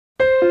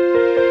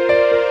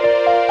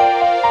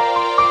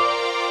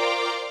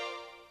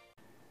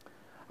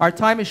Our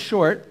time is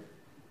short.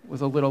 It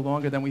was a little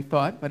longer than we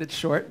thought, but it's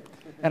short.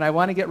 And I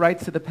want to get right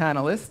to the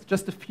panelists.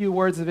 Just a few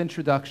words of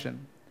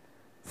introduction.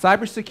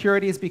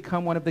 Cybersecurity has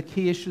become one of the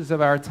key issues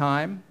of our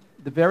time.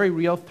 The very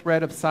real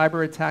threat of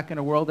cyber attack in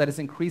a world that is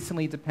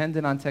increasingly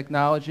dependent on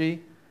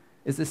technology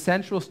is a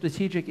central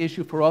strategic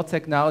issue for all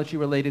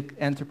technology-related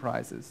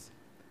enterprises.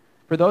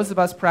 For those of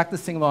us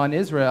practicing law in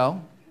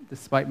Israel,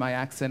 despite my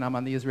accent, I'm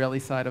on the Israeli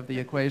side of the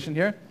equation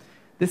here,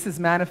 this is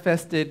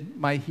manifested,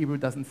 my Hebrew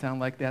doesn't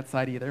sound like that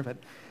side either, but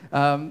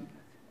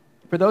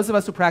for those of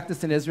us who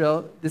practice in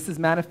Israel, this is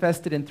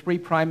manifested in three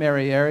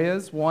primary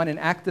areas. One, an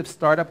active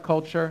startup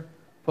culture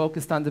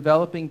focused on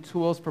developing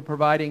tools for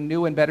providing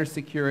new and better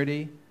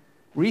security.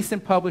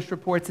 Recent published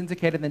reports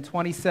indicated that in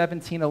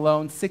 2017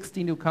 alone,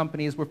 60 new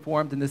companies were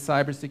formed in the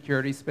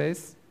cybersecurity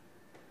space.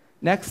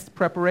 Next,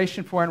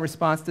 preparation for and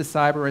response to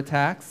cyber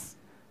attacks.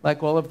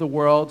 Like all of the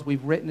world,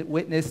 we've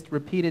witnessed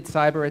repeated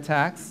cyber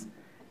attacks,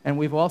 and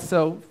we've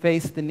also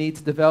faced the need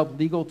to develop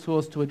legal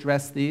tools to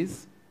address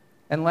these.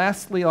 And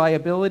lastly,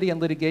 liability and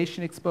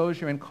litigation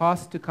exposure and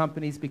costs to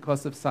companies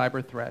because of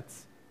cyber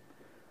threats.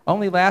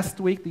 Only last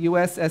week, the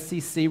US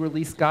SEC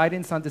released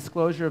guidance on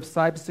disclosure of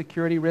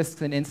cybersecurity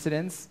risks and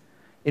incidents,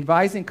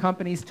 advising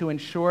companies to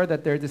ensure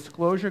that their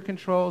disclosure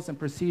controls and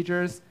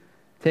procedures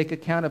take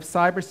account of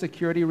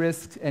cybersecurity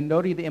risks and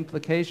noting the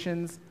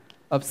implications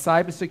of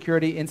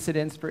cybersecurity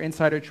incidents for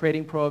insider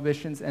trading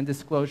prohibitions and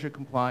disclosure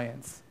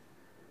compliance.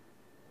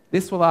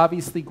 This will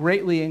obviously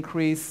greatly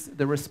increase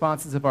the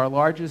responses of our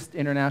largest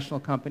international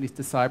companies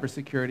to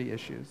cybersecurity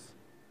issues.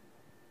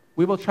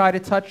 We will try to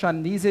touch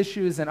on these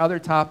issues and other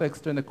topics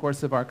during the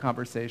course of our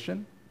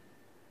conversation.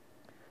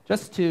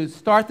 Just to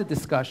start the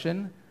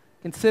discussion,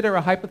 consider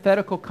a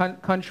hypothetical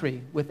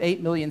country with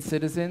 8 million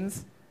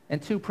citizens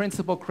and 2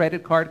 principal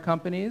credit card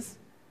companies.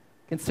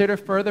 Consider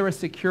further a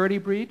security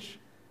breach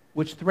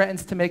which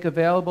threatens to make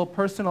available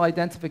personal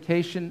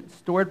identification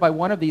stored by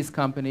one of these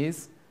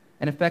companies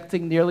and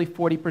affecting nearly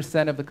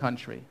 40% of the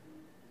country.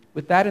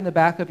 With that in the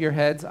back of your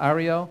heads,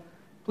 Ariel,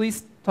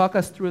 please talk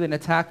us through an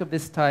attack of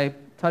this type,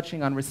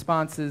 touching on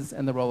responses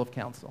and the role of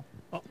counsel.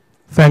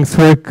 Thanks,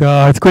 Rick.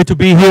 It's great to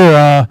be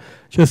here.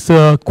 Just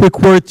a quick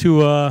word to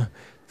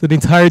the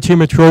entire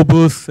team at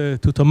Robus,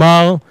 to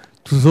Tamar,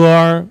 to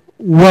Zohar.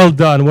 Well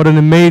done. What an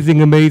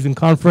amazing, amazing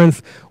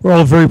conference. We're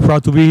all very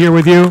proud to be here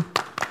with you.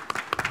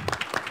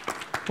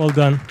 Well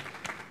done.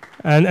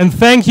 And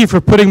thank you for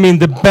putting me in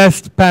the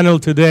best panel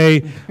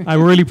today.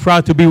 I'm really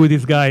proud to be with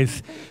these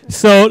guys.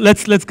 So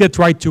let's get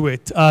right to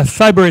it.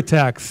 Cyber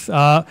attacks,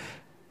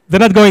 they're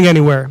not going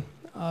anywhere.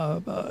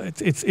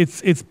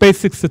 It's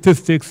basic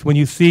statistics when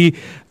you see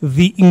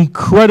the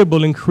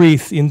incredible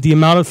increase in the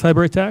amount of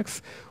cyber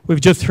attacks.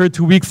 We've just heard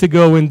 2 weeks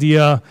ago in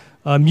the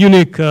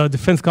Munich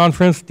Defense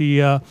Conference,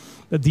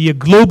 the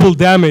global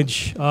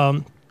damage,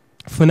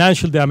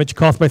 financial damage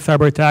caused by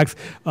cyber attacks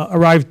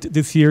arrived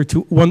this year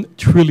to $1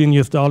 trillion.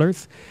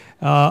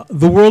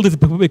 The world is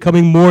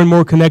becoming more and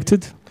more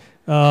connected,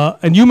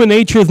 and human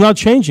nature is not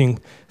changing.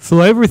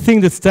 So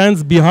everything that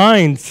stands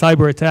behind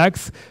cyber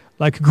attacks,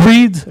 like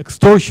greed,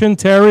 extortion,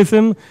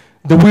 terrorism,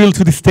 the will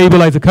to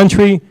destabilize a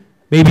country,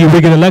 maybe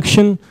rig an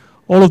election,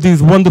 all of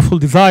these wonderful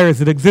desires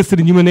that existed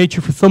in human nature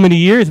for so many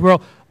years,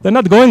 well, they're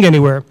not going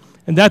anywhere.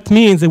 And that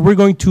means that we're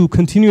going to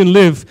continue and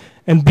live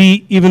and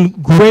be even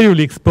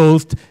greaterly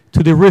exposed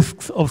to the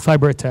risks of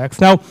cyber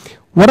attacks. Now,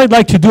 what I'd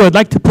like to do, I'd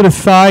like to put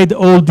aside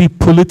all the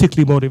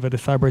politically motivated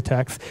cyber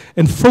attacks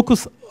and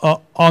focus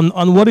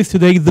on what is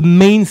today the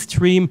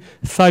mainstream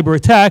cyber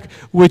attack,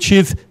 which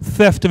is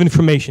theft of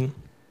information.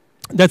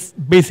 That's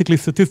basically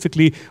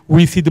statistically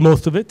where you see the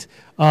most of it.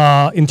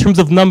 In terms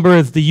of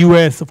numbers, the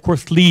US, of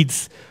course,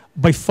 leads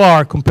by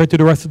far compared to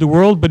the rest of the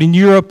world. But in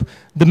Europe,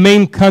 the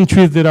main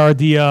countries that are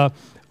the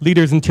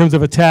leaders in terms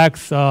of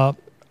attacks,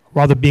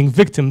 rather being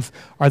victims,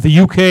 are the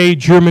UK,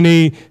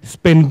 Germany,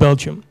 Spain,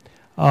 Belgium.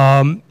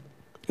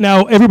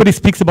 Now, everybody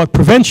speaks about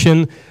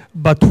prevention,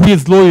 but we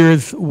as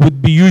lawyers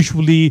would be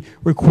usually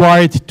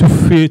required to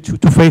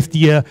face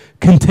the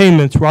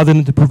containment rather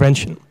than the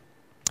prevention.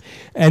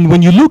 And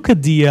when you look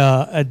at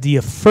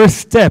the first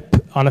step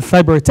on a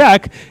cyber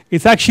attack,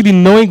 it's actually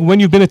knowing when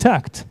you've been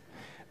attacked.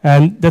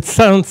 And that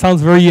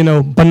sounds very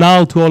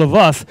banal to all of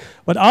us,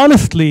 but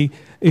honestly,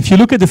 if you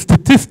look at the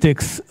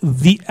statistics,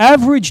 the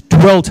average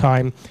dwell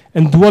time,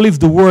 and dwell is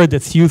the word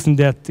that's used in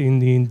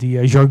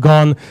the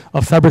jargon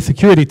of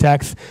cybersecurity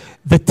attacks,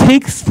 that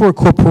takes for a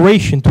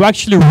corporation to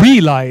actually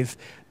realize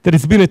that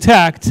it's been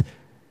attacked.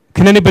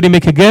 Can anybody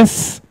make a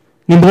guess?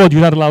 Nimrod,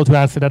 you're not allowed to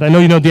answer that. I know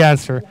you know the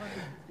answer.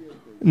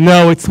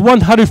 No, it's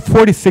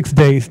 146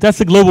 days. That's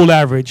the global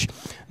average.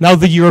 Now,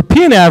 the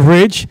European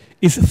average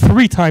is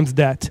 3 times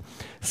that.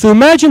 So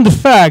imagine the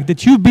fact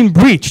that you've been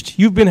breached,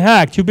 you've been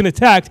hacked, you've been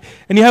attacked,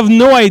 and you have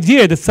no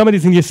idea that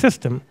somebody's in your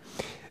system.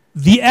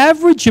 The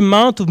average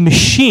amount of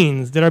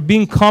machines that are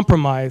being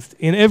compromised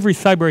in every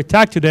cyber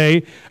attack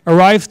today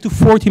arrives to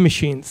 40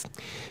 machines.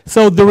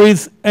 So there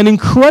is an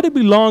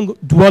incredibly long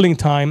dwelling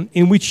time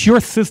in which your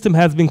system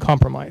has been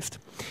compromised.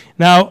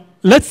 Now,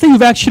 let's say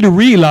you've actually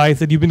realized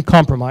that you've been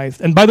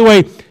compromised. And by the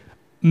way,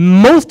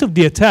 most of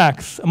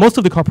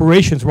the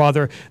corporations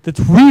rather, that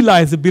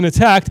realize they've been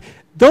attacked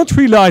don't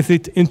realize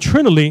it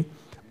internally,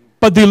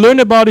 but they learn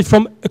about it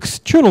from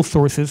external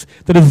sources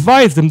that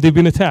advise them they've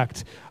been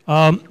attacked.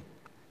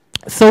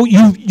 So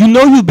you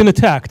know you've been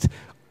attacked.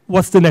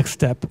 What's the next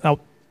step? Now,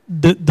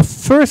 the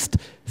first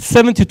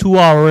 72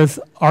 hours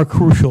are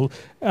crucial,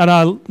 and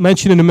I'll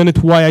mention in a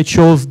minute why I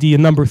chose the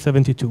number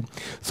 72.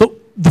 So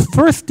the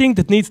first thing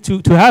that needs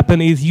to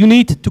happen is you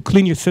need to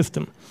clean your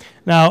system.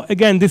 Now,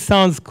 again, this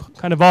sounds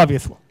kind of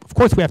obvious. Well, of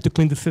course we have to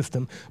clean the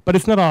system, but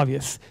it's not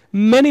obvious.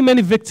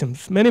 Many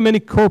victims, many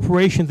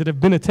corporations that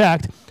have been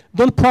attacked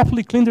don't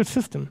properly clean their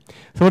system.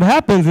 So what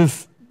happens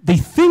is they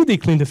think they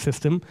clean the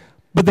system,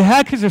 but the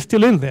hackers are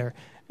still in there.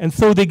 And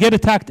so they get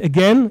attacked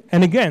again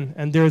and again.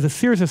 And there is a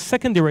series of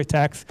secondary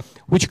attacks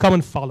which come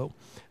and follow.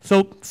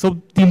 So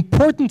the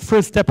important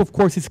first step, of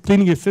course, is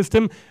cleaning your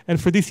system.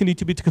 And for this, you need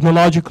to be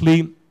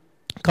technologically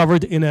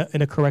covered in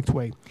a correct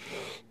way.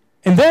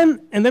 And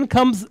then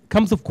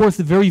comes of course,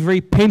 the very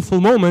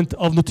painful moment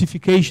of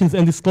notifications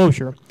and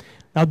disclosure.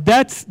 Now,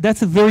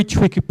 that's a very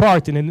tricky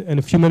part. And in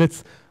a few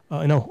minutes,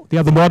 the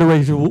other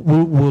moderators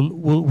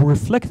will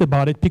reflect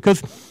about it,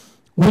 because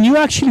when you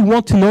actually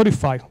want to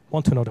notify,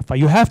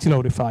 you have to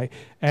notify.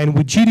 And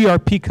with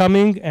GDPR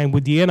coming and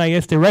with the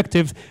NIS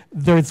directives,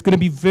 there's going to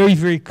be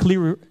very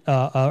clear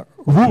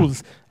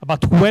rules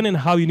about when and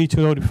how you need to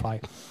notify.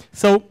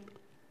 So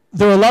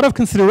there are a lot of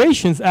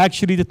considerations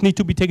actually that need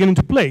to be taken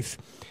into place.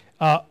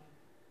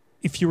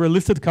 If you're a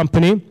listed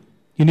company,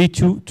 you need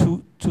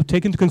to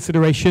take into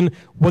consideration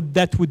what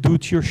that would do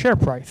to your share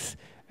price.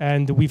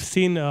 And we've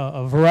seen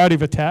a variety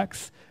of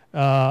attacks.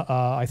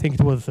 I think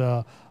it was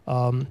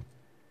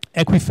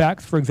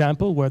Equifax, for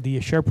example, where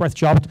the share price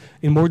dropped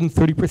in more than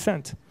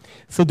 30%.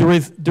 So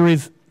there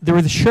is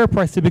a share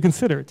price to be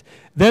considered.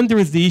 Then there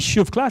is the issue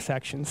of class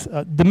actions.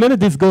 The minute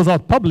this goes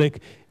out public,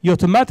 you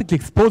automatically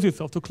expose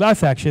yourself to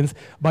class actions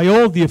by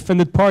all the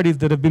offended parties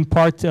that have been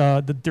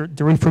that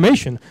their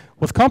information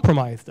was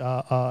compromised.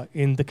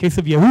 In the case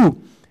of Yahoo,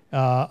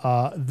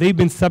 they've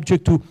been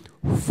subject to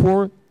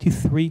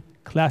 43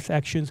 class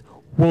actions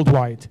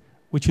worldwide,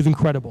 which is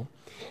incredible.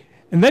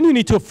 And then you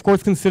need to, of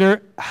course,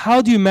 consider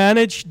how do you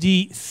manage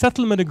the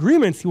settlement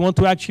agreements you want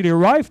to actually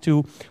arrive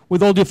to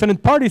with all the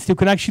offended parties so you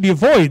can actually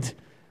avoid,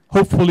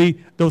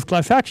 hopefully, those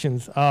class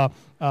actions.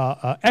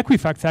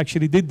 Equifax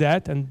actually did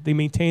that, and they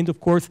maintained, of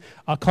course,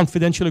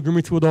 confidential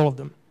agreements with all of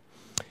them.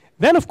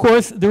 Then, of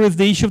course, there is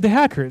the issue of the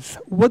hackers.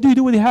 What do you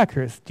do with the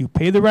hackers? Do you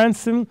pay the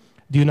ransom?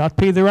 Do you not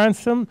pay the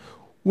ransom?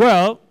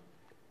 Well,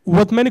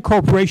 what many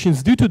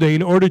corporations do today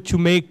in order to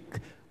make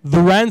the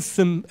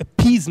ransom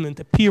appeasement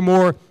appear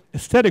more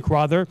aesthetic,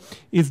 rather,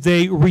 is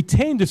they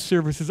retain the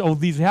services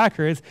of these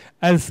hackers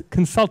as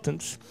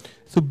consultants.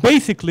 So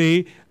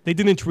basically, they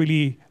didn't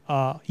really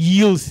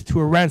yield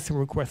to a ransom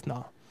request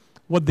now.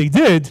 What they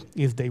did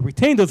is they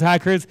retained those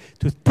hackers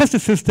to test the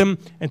system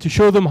and to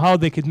show them how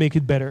they could make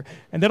it better.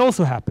 And that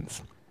also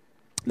happens.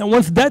 Now,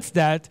 once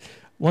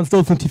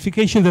those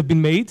notifications have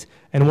been made,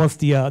 and once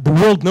the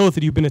world knows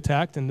that you've been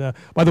attacked, and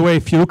by the way,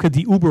 if you look at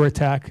the Uber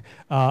attack,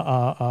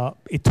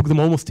 it took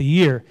them almost a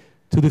year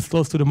to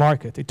disclose to the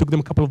market. It took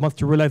them a couple of months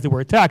to realize they were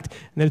attacked,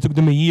 and then it took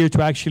them a year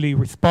to actually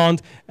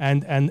respond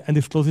and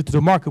disclose it to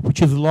the market,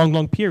 which is a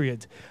long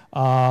period.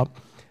 So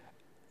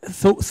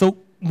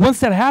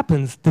once that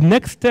happens, the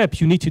next step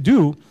you need to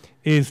do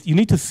is you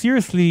need to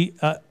seriously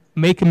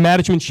make a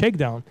management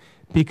shakedown,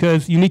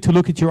 because you need to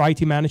look at your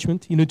IT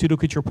management, you need to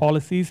look at your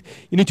policies,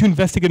 you need to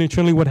investigate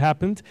internally what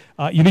happened,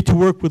 you need to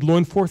work with law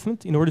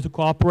enforcement in order to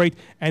cooperate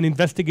and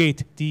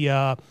investigate the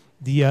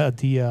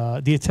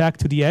attack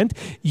to the end.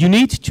 You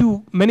need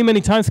to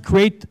many times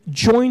create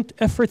joint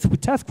efforts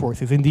with task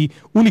forces. In the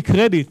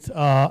Unicredit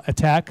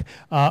attack,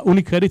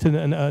 Unicredit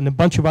and a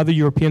bunch of other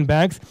European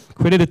banks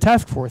created a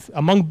task force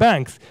among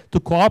banks to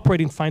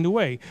cooperate and find a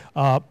way.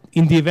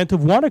 In the event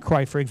of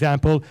WannaCry, for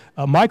example,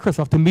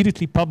 Microsoft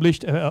immediately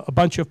published a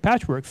bunch of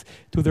patchworks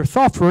to their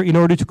software in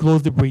order to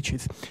close the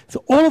breaches.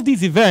 So all of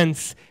these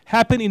events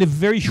happen in a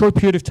very short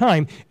period of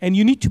time, and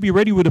you need to be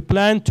ready with a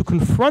plan to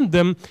confront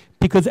them,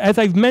 because as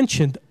I've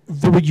mentioned,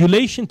 the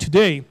regulation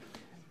today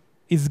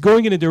is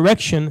going in a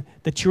direction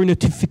that your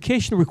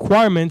notification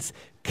requirements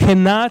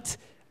cannot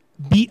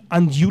be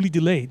unduly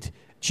delayed.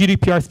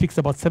 GDPR speaks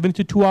about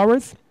 72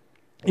 hours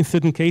in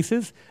certain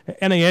cases.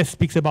 NIS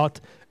speaks about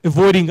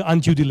avoiding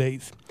undue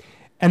delays.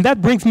 And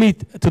that brings me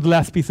to the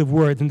last piece of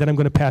words, and then I'm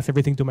going to pass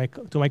everything to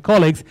my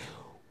colleagues.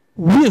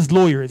 We as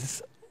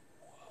lawyers,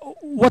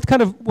 what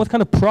kind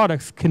of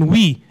products can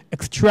we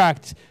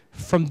extract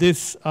from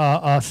this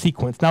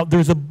sequence? Now,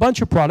 there's a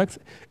bunch of products.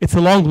 It's a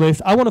long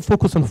list. I want to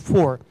focus on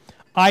 4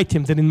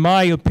 items that, in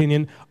my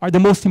opinion, are the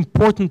most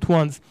important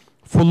ones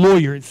for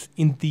lawyers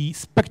in the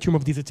spectrum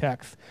of these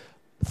attacks.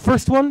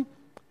 First one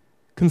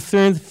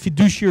concerns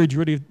fiduciary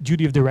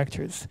duty of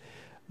directors.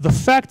 The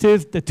fact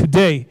is that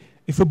today,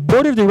 if a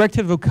board of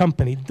directors of a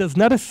company does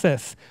not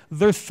assess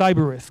their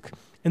cyber risk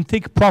and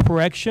take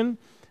proper action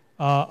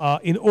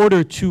in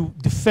order to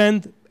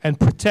defend and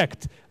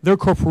protect their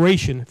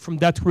corporation from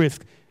that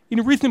risk in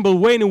a reasonable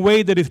way, in a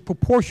way that is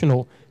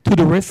proportional to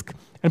the risk.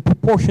 And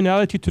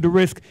proportionality to the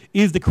risk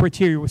is the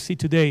criteria we see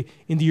today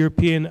in the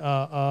European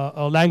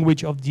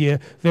language of the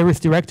various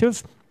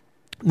directives.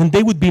 Then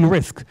they would be in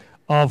risk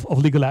of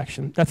legal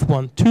action. That's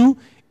one. Two,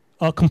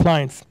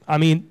 compliance. I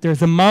mean,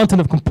 there's a mountain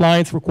of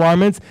compliance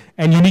requirements,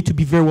 and you need to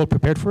be very well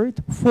prepared for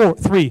it.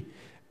 Three,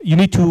 you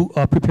need to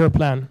prepare a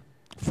plan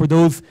for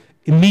those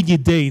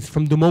immediate days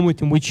from the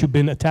moment in which you've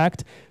been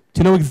attacked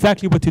to know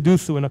exactly what to do.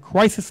 So in a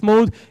crisis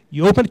mode,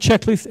 you open a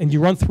checklist and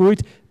you run through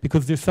it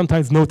because there's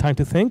sometimes no time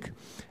to think.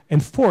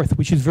 And fourth,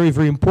 which is very,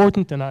 very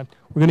important, and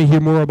we're going to hear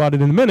more about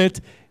it in a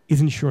minute, is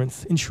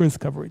insurance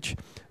coverage.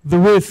 The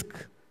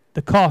risk,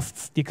 the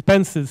costs, the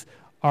expenses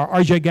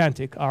are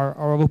gigantic,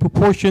 are of a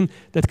proportion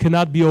that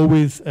cannot be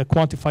always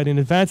quantified in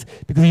advance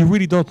because you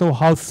really don't know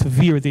how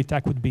severe the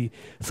attack would be.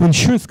 So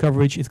insurance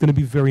coverage is going to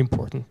be very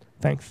important.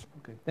 Thanks.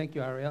 Okay, thank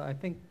you, Ariel. I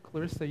think,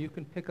 Clarissa, you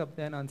can pick up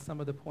then on some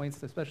of the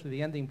points, especially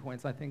the ending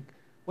points. I think,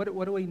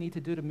 what do we need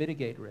to do to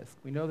mitigate risk?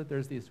 We know that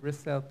there's these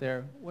risks out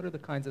there. What are the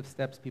kinds of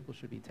steps people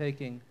should be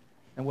taking,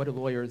 and what are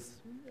lawyers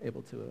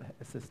able to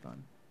assist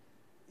on?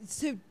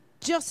 So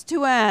just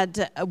to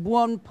add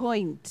one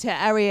point to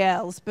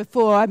Ariel's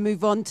before I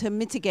move on to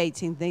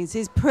mitigating things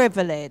is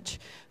privilege.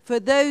 For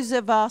those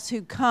of us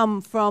who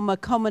come from a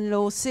common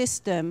law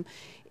system,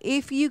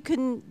 if you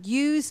can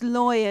use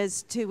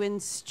lawyers to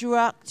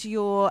instruct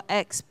your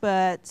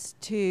experts,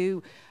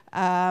 to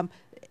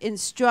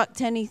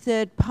instruct any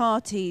third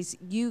parties,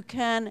 you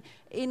can,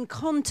 in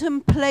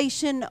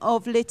contemplation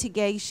of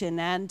litigation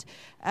and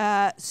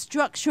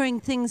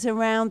structuring things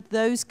around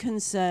those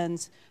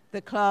concerns,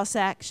 the class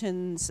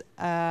actions,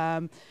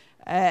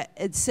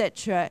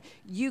 etc.,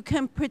 you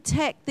can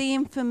protect the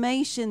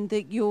information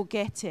that you're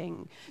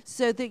getting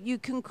so that you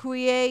can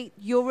create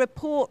your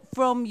report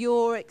from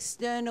your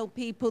external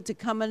people to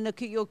come and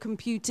look at your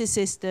computer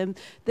system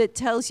that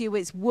tells you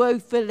it's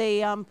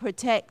woefully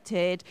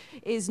unprotected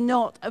is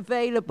not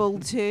available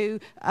to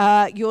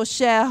your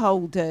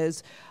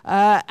shareholders.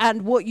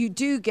 And what you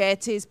do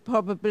get is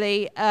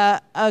probably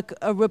a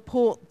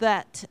report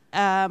that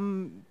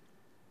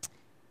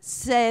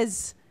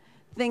says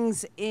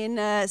things in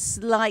a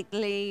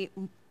slightly,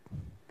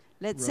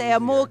 let's say, a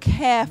more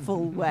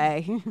careful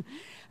way.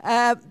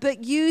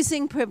 But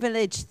using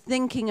privilege,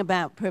 thinking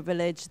about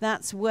privilege,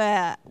 that's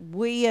where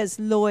we as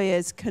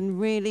lawyers can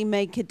really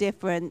make a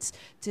difference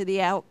to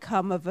the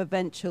outcome of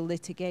eventual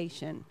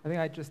litigation. I think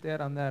I'd just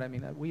add on that. I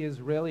mean, we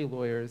Israeli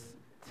lawyers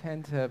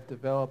tend to have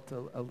developed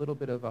a little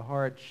bit of a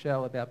hard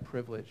shell about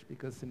privilege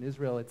because in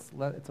Israel it's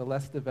a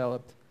less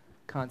developed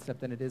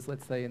concept than it is,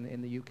 let's say,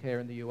 in the UK or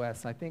in the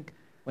US. I think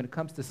when it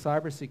comes to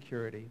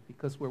cybersecurity,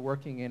 because we're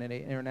working in an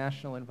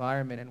international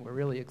environment and we're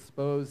really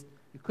exposed,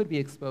 you could be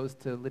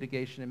exposed to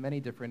litigation in many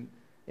different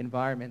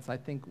environments, I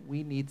think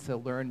we need to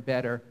learn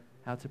better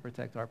how to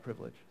protect our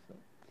privilege.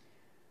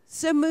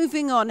 So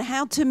moving on,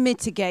 how to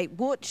mitigate,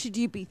 what should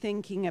you be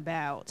thinking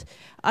about?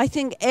 I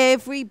think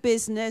every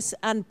business,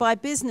 and by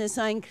business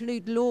I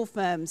include law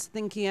firms,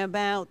 thinking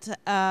about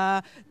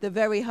the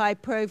very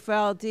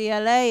high-profile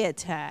DLA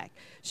attack,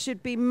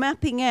 should be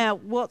mapping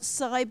out what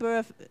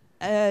cyber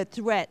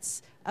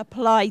threats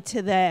apply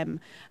to them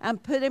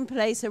and put in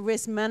place a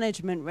risk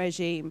management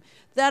regime.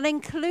 That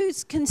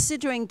includes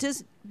considering,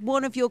 does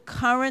one of your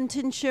current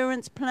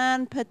insurance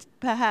plan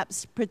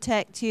perhaps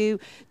protect you?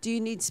 Do you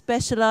need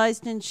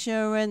specialized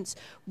insurance?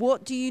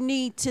 What do you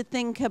need to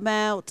think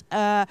about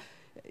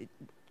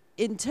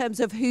in terms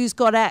of who's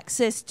got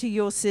access to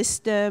your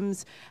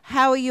systems?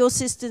 How are your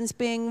systems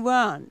being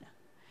run?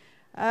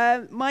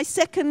 My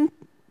second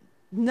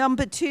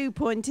number 2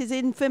 point is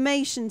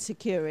information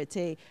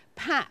security.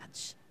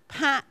 Patch.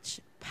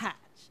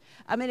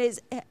 I mean,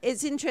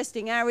 it's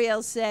interesting.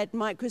 Ariel said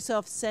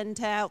Microsoft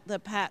sent out the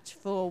patch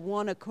for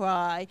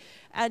WannaCry,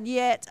 and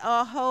yet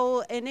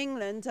in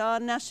England, our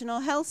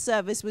National Health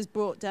Service was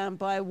brought down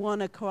by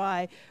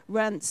WannaCry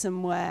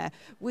ransomware.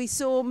 We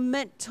saw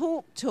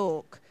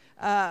TalkTalk.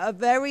 A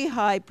very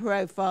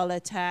high-profile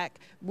attack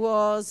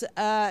was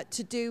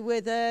to do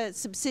with a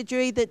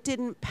subsidiary that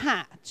didn't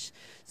patch.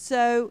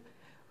 So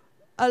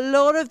a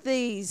lot of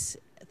these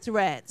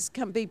threats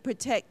can be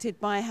protected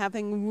by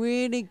having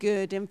really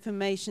good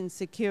information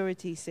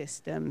security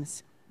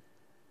systems.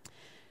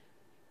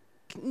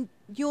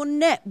 Your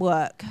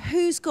network,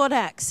 who's got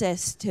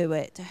access to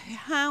it?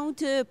 How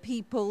do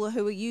people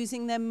who are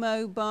using their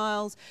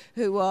mobiles,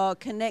 who are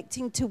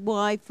connecting to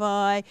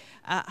Wi-Fi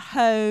at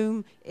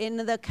home, in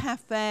the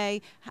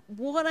cafe,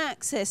 what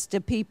access do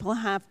people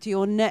have to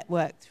your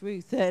network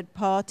through third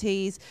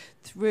parties,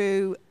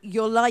 through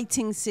your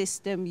lighting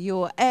system,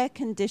 your air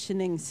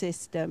conditioning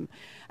system?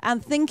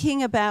 And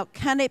thinking about,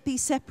 can it be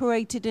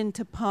separated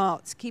into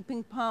parts,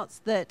 keeping parts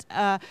that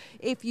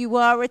if you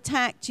are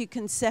attacked, you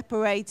can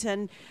separate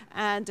and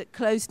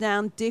close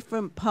down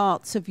different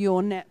parts of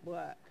your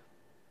network.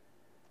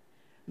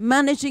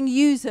 Managing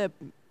user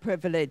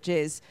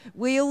privileges.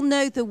 We all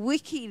know the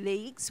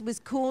WikiLeaks was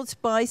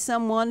caused by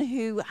someone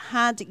who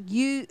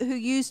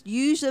used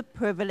user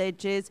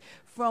privileges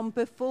from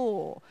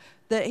before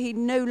that he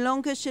no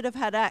longer should have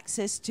had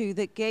access to,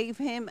 that gave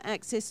him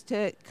access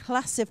to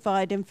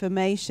classified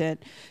information.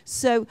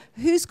 So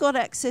who's got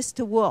access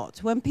to what?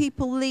 When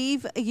people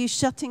leave, are you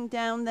shutting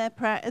down their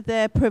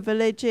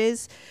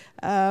privileges?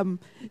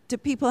 Do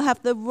people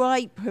have the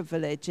right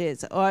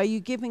privileges, or are you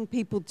giving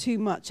people too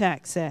much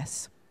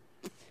access?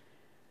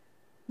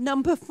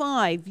 Number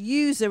 5,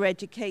 user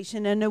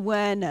education and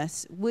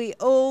awareness. We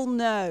all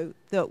know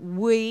that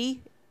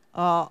we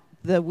are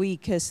the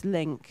weakest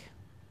link.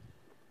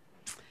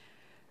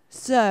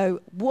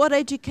 So, what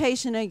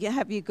education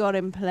have you got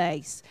in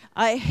place?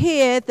 I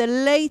hear the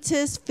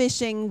latest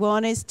phishing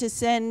one is to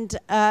send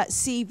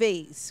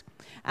CVs.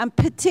 And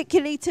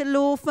particularly to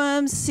law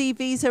firms,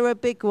 CVs are a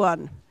big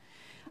one.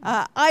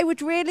 I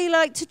would really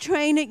like to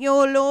train at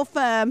your law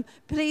firm.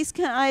 Please,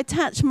 can I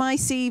attach my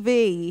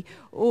CV?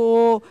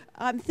 Or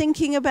I'm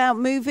thinking about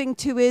moving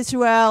to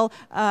Israel.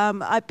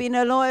 I've been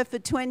a lawyer for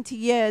 20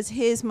 years.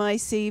 Here's my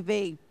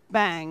CV.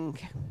 Bang.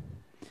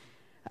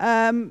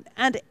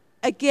 And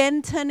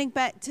again, turning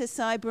back to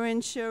cyber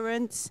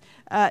insurance,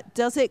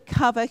 does it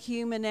cover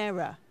human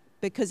error?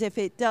 Because if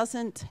it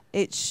doesn't,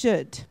 it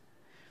should.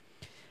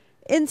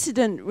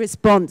 Incident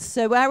response.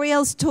 So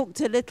Ariel's talked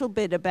a little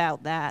bit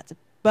about that,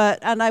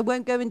 and I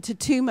won't go into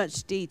too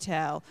much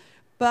detail,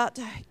 but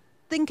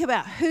think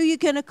about who you're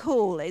going to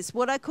call. It's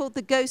what I call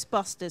the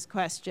Ghostbusters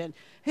question.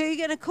 Who are you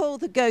going to call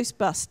the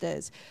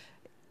Ghostbusters?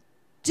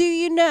 Do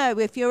you know,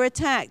 if you're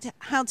attacked,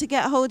 how to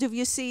get a hold of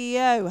your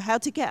CEO, how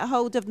to get a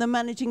hold of the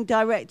managing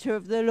director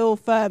of the law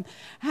firm,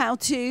 how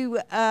to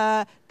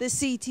the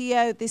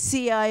CTO, the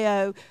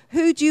CIO?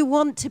 Who do you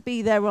want to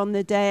be there on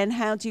the day, and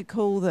how do you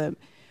call them?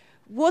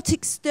 What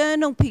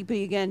external people are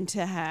you going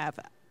to have?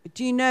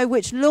 Do you know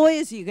which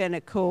lawyers you're going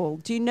to call?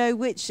 Do you know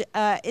which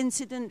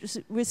incident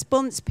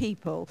response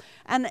people?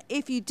 And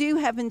if you do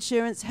have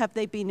insurance, have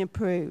they been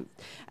approved?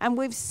 And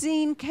we've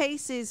seen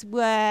cases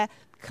where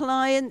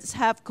clients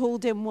have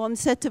called in one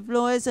set of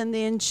lawyers and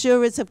the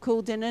insurers have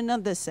called in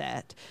another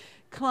set.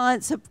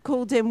 Clients have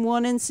called in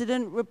one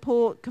incident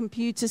report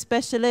computer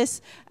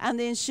specialist and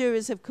the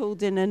insurers have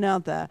called in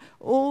another.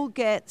 All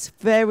gets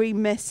very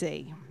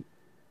messy.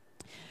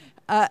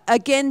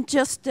 Again,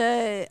 just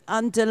to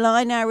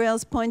underline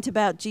Ariel's point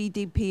about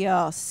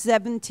GDPR,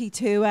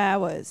 72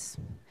 hours.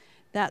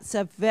 That's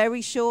a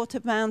very short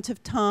amount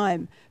of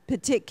time,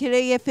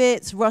 particularly if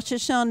it's Rosh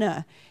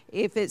Hashanah,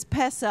 if it's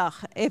Pesach,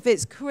 if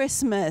it's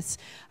Christmas.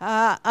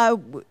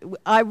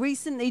 I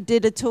recently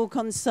did a talk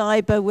on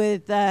cyber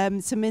with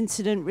some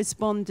incident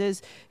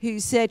responders who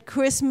said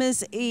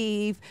Christmas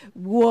Eve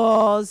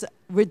was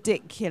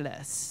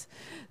ridiculous,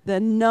 the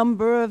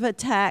number of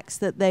attacks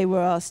that they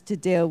were asked to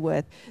deal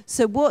with.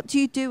 So what do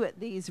you do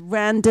at these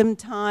random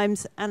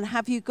times, and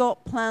have you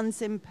got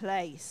plans in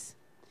place?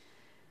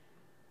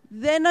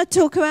 Then I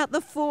talk about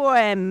the 4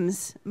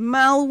 M's: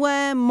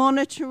 malware,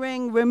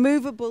 monitoring,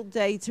 removable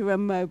data,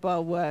 and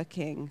mobile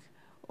working.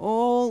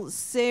 All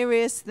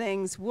serious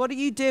things. What are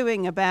you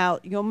doing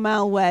about your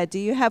malware? Do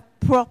you have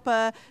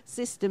proper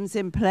systems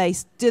in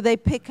place? Do they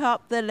pick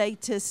up the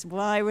latest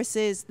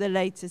viruses, the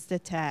latest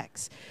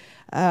attacks?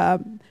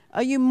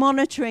 Are you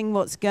monitoring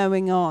what's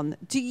going on?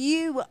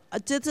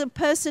 Does a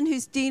person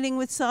who's dealing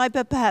with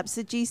cyber, perhaps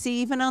the GC,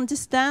 even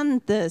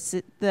understand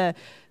the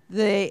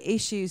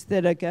issues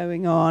that are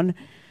going on?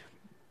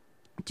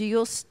 Do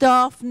your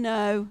staff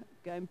know,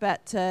 going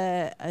back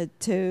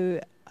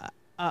to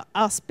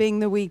us being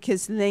the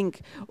weakest link,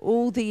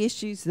 all the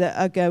issues that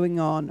are going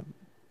on?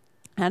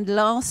 And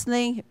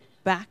lastly,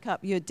 back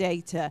up your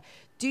data.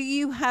 Do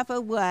you have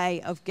a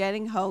way of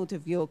getting hold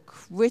of your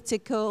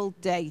critical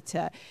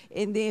data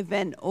in the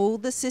event all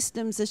the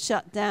systems are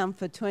shut down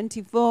for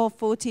 24,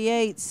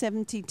 48,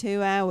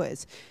 72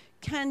 hours?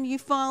 Can you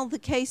file the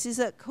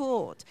cases at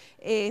court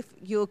if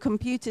your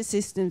computer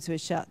systems were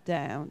shut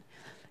down?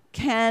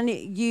 Can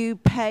you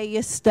pay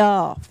your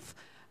staff?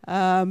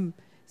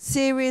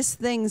 Serious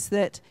things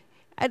that,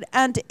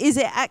 and is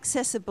it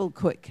accessible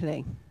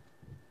quickly?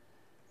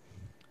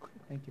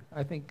 Thank you.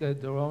 I think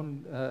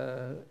Doron,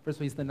 first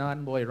of all, he's the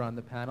non-lawyer on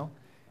the panel,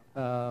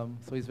 so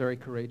he's very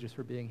courageous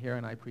for being here,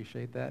 and I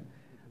appreciate that.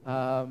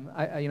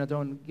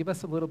 Doron, give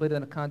us a little bit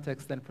in a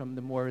context then from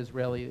the more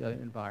Israeli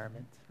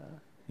environment.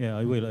 Yeah,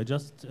 I will. I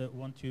just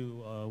want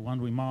to, one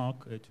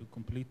remark to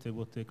complete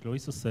what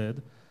Clarissa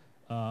said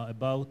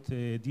about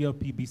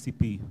DRP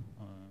BCP,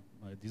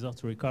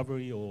 disaster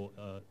recovery or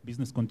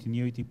business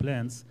continuity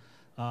plans.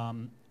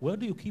 Where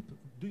do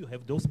you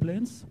have those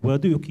plans? Where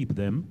do you keep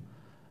them?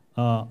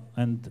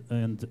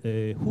 And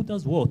who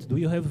does what? Do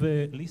you have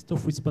a list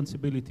of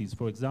responsibilities?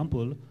 For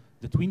example,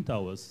 the Twin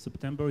Towers,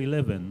 September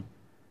 11.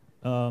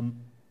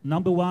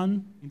 Number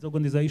 1 in the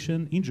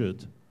organization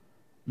injured.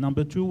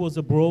 Number 2 was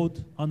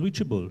abroad,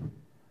 unreachable.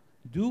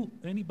 Do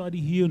anybody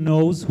here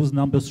knows who's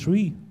number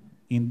 3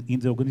 in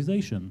the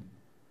organization?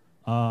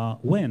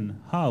 When?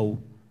 How?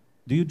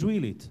 Do you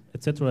drill it?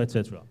 Etc.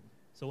 etc.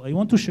 So I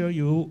want to share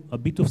you a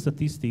bit of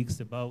statistics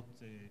about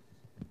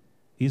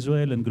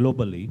Israel and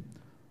globally.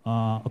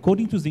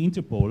 According to the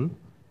Interpol,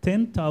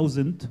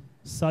 10,000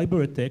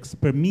 cyber attacks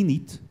per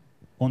minute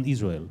on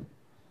Israel.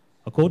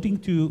 According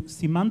to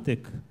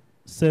Symantec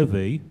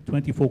survey,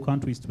 24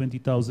 countries,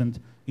 20,000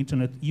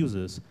 internet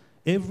users,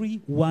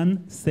 every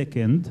 1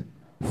 second,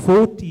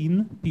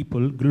 14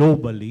 people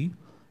globally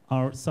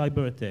are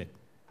cyber attacked.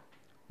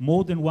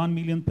 More than 1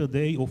 million per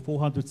day or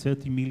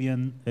 430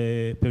 million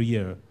per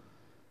year.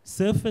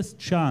 Surface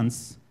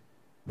chance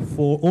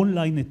for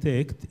online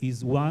attack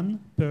is 1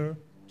 per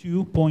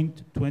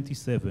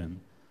 2.27.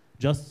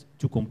 Just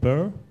to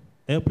compare,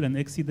 airplane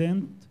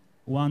accident,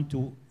 1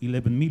 to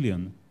 11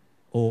 million,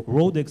 or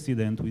road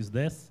accident with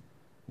death,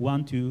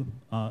 1 to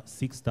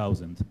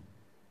 6,000.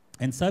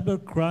 And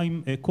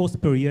cybercrime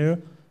cost per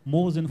year,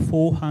 more than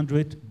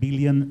 $400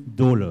 billion.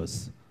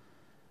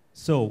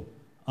 So,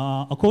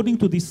 according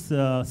to this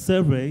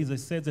survey, they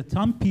said the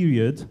time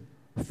period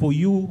for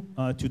you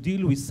to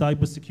deal with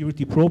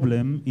cybersecurity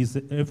problem is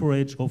an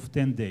average of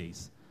 10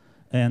 days.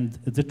 And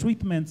the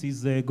treatment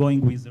is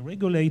going with the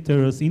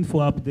regulators, info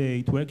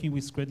update, working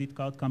with credit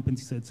card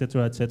companies, et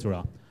cetera, et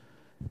cetera.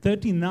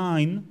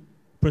 39%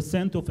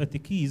 of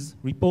attendees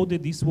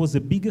reported this was the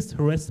biggest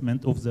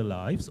harassment of their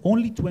lives.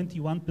 Only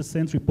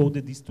 21%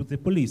 reported this to the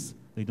police.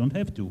 They don't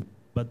have to,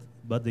 but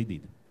they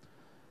did.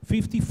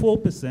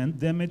 54%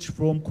 damage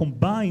from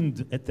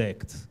combined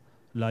attacks,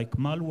 like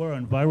malware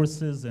and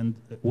viruses and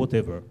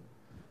whatever.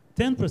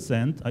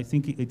 10%, I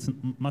think it's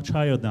much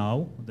higher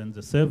now than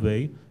the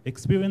survey,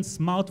 experienced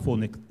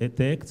smartphone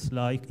attacks,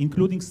 like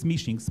including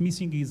smishing.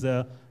 Smishing is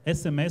a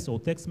SMS or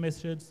text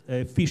message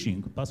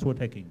phishing, password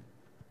hacking.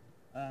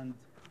 And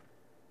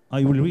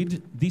I will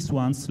read this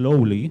one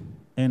slowly,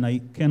 and I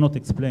cannot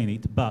explain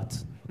it,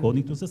 but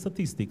according to the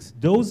statistics,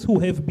 those who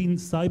have been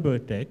cyber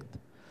attacked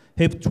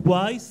have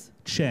twice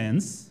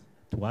chance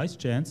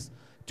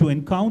to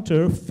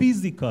encounter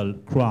physical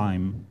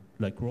crime,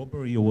 like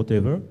robbery or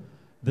whatever.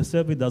 The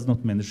survey does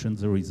not mention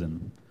the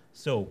reason.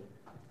 So,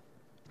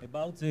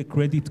 about the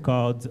credit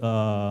card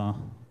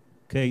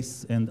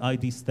case and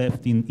ID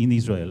theft in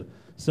Israel.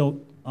 So,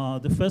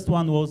 the first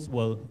one was,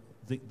 well,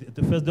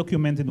 the first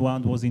documented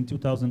one was in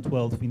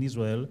 2012 in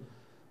Israel.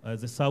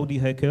 The Saudi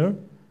hacker,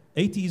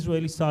 80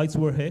 Israeli sites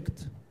were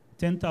hacked,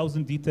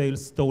 10,000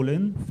 details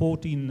stolen,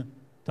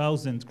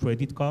 14,000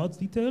 credit cards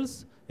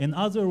details, and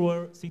other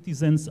were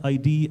citizens'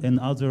 ID and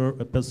other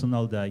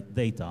personal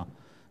data.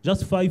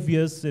 Just 5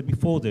 years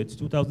before that,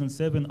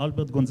 2007,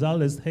 Albert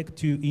Gonzalez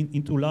hacked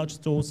into large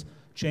stores,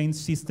 chain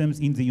systems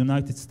in the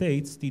United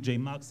States, TJ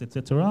Maxx,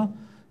 etc.,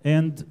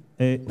 and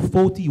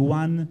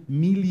 41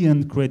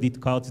 million credit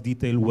cards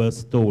details were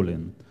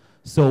stolen.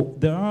 So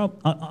there are,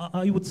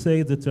 I would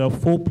say that there are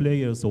 4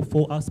 players or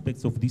 4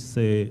 aspects of this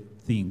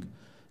thing.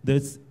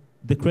 There's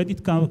the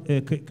credit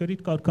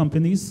card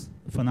companies,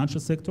 financial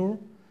sector.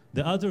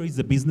 The other is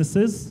the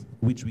businesses,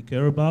 which we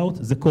care about,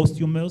 the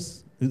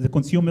consumers,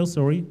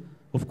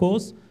 of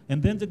course,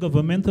 and then the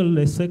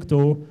governmental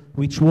sector,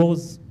 which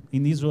was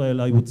in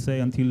Israel, I would say,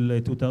 until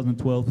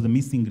 2012, the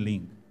missing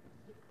link.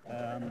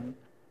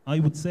 I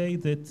would say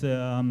that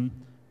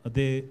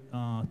the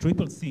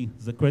CCC,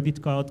 the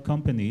credit card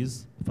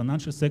companies,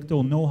 financial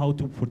sector, know how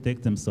to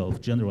protect themselves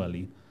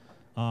generally.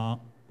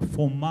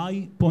 From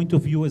my point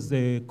of view as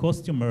a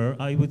customer,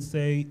 I would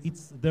say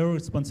it's their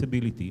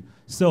responsibility.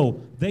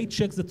 So they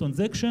check the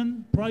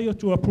transaction prior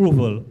to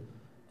approval,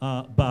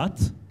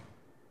 but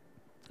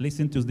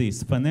listen to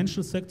this.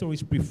 Financial sector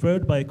is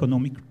preferred by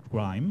economic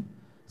crime.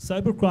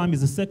 Cybercrime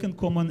is the second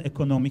common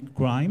economic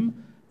crime,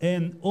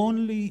 and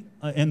third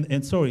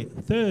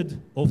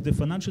of the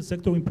financial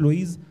sector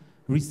employees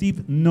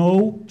receive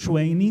no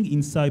training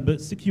in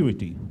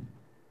cybersecurity,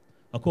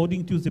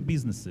 according to the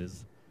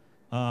businesses.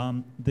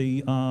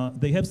 They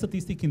have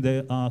statistics in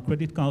the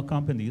credit card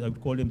company, I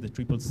would call them the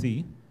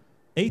CCC.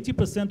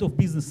 80% of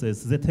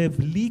businesses that have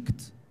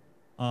leaked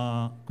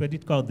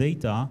credit card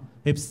data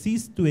have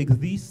ceased to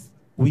exist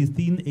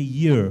within a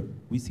year.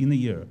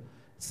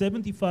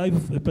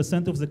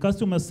 75% of the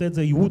customers said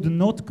they would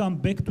not come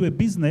back to a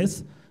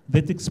business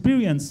that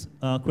experienced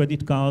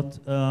credit card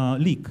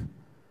leak.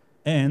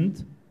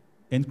 And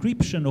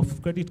encryption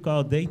of credit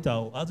card data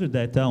or other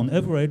data on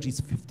average is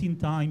 15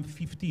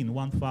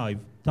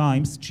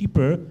 times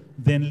cheaper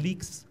than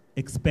leaks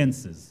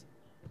expenses.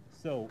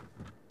 So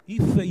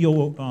if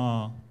your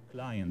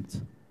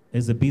client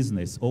as a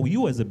business or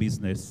you as a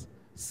business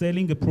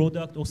selling a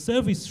product or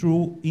service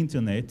through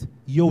internet,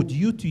 your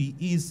duty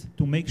is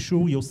to make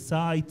sure your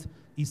site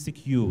is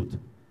secured.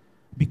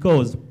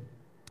 Because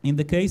in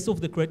the case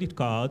of the credit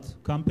card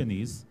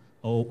companies,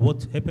 or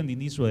what happened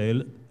in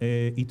Israel,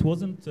 it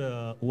wasn't,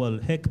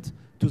 hacked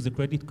to the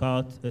credit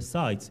card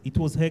sites. It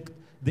was hacked,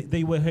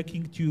 they were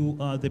hacking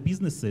to the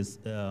businesses'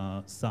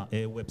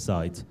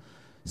 websites.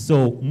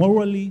 So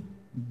morally,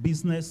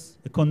 business,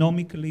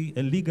 economically,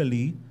 and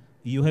legally,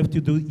 you have to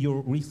do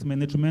your risk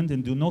management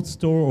and do not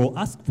store or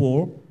ask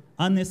for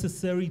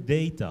unnecessary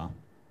data.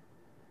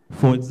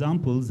 For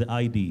example, the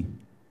ID.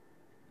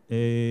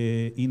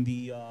 In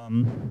the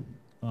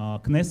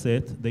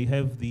Knesset, they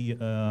have the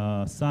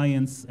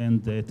Science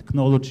and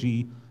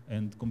Technology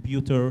and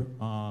Computer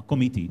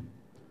Committee.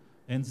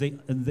 and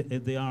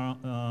they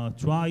are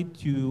trying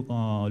to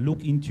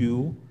look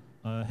into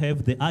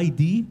have the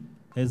ID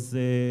as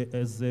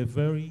a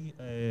very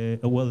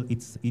well.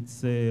 It's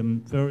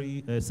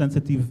very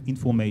sensitive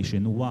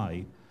information.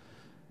 Why?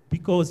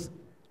 Because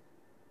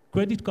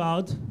credit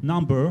card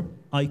number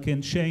I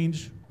can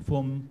change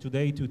from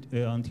today to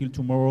until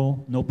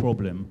tomorrow, no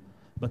problem.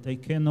 But I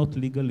cannot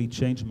legally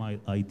change my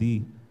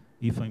ID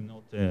if I'm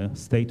not a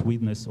state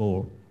witness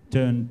or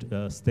turned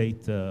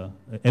state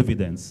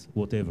evidence,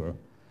 whatever.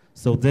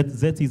 So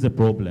that is a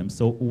problem.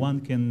 So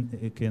one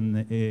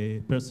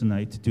can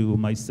personate to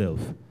myself.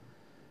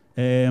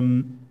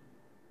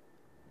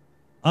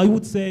 I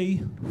would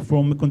say,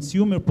 from a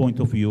consumer point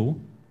of view,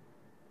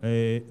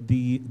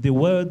 the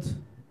word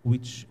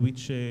which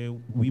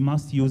we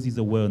must use is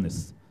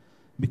awareness,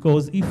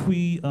 because if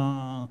we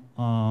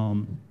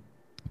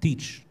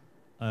teach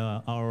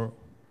our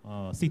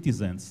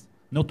citizens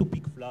not to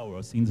pick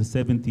flowers in the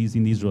 70s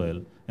in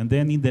Israel, and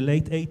then in the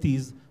late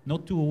 80s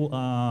not to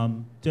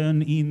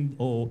turn in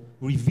or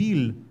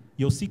reveal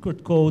your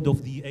secret code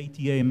of the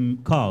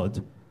ATM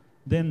card,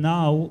 then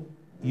now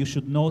you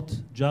should not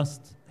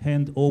just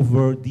hand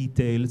over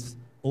details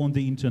on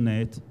the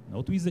internet,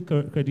 not with a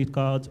credit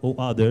card or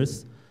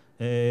others,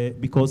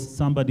 because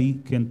somebody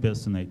can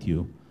personate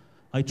you.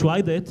 I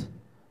tried it.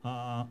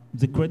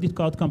 The credit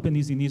card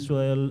companies in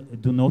Israel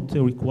do not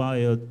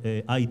require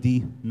an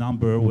ID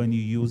number when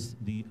you use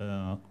the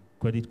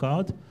credit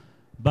card,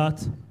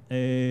 but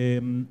a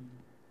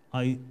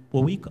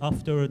week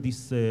after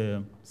this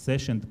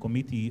session, the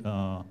committee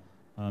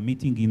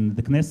meeting in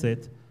the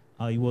Knesset,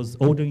 I was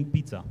ordering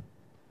pizza.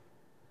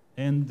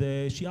 And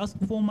she asked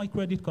for my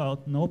credit card.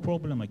 No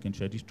problem, I can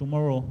change it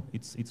tomorrow.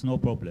 It's no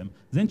problem.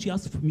 Then she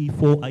asked me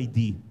for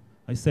ID.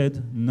 I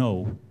said,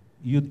 no,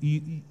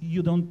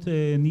 you don't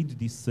need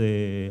this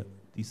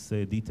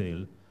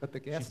detail. But the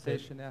gas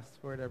station asks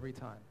for it every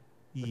time.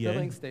 The Yeah,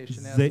 filling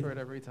station asks for it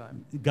every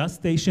time. Gas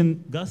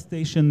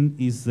station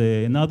is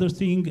another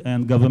thing,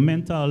 and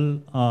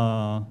governmental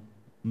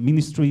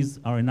ministries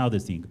are another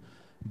thing.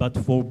 But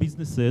for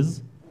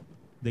businesses,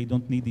 they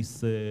don't need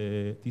this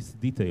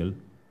detail.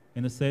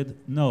 And I said,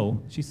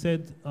 no. She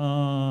said,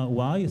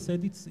 why? I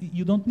said,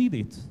 you don't need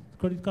it.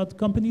 Credit card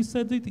company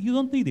said that you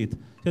don't need it.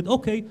 She said,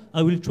 okay,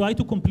 I will try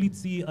to complete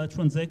the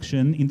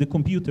transaction in the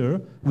computer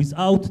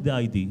without the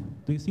ID.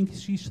 Do you think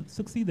she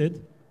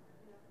succeeded?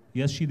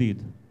 Yes, she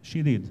did.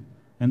 She did.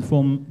 And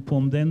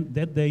from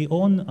that day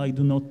on, I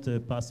do not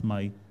pass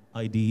my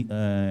ID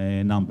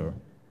number.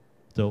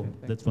 So Okay,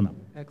 that's for now.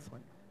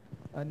 Excellent.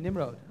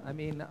 Nimrod, I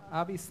mean,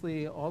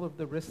 obviously, all of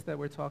the risks that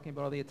we're talking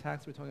about, all the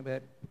attacks we're talking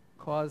about,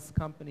 cause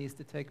companies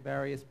to take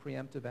various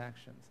preemptive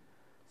actions.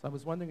 So I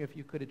was wondering if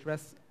you could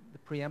address the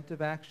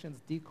preemptive actions,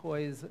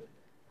 decoys,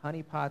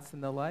 honeypots,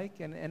 and the like,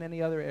 and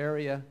any other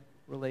area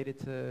related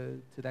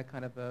to that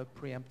kind of a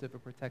preemptive or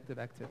protective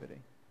activity.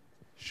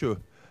 Sure.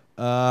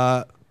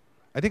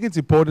 I think it's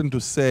important to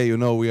say, you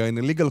know, we are in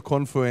a legal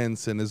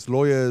conference, and as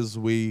lawyers,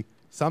 we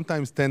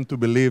sometimes tend to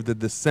believe that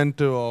the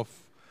center of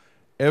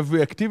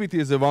every activity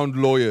is around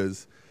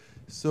lawyers.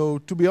 So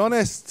to be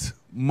honest,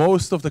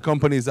 most of the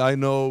companies I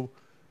know,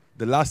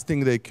 the last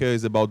thing they care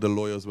is about the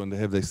lawyers when they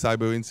have their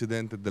cyber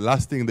incident. And the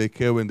last thing they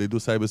care when they do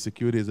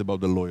cybersecurity is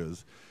about the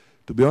lawyers.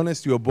 To be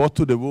honest, you are brought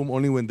to the room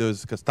only when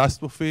there's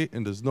catastrophe,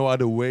 and there's no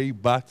other way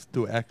but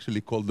to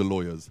actually call the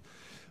lawyers.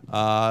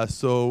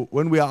 So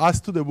when we are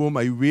asked to the room,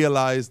 I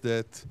realized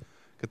that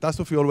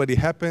catastrophe already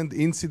happened,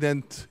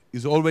 incident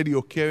is already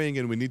occurring,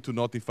 and we need to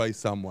notify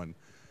someone.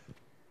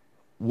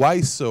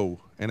 Why so?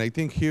 And I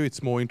think here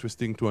it's more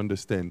interesting to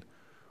understand.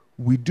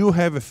 We do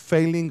have a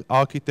failing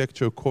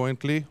architecture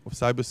currently of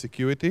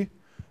cybersecurity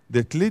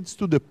that leads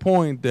to the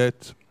point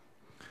that,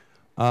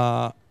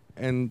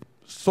 and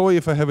sorry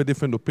if I have a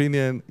different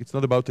opinion, it's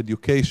not about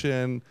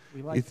education.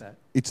 We like that.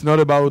 It's not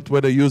about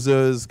whether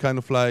users kind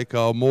of like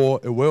are more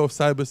aware of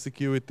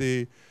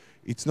cybersecurity.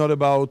 It's not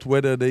about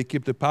whether they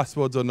keep the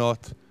passwords or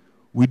not.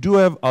 We do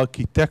have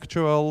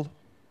architectural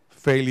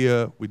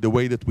failure with the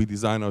way that we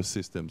design our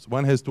systems.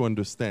 One has to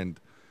understand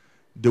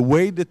the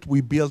way that we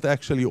build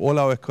actually all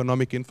our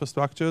economic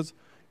infrastructures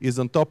is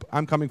on top.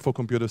 I'm coming from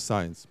computer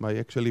science. My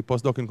actually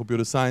postdoc in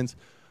computer science.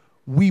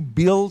 We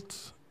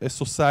built a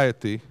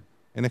society,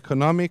 an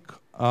economic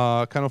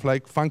kind of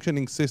like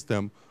functioning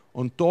system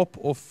on top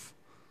of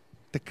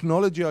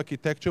technology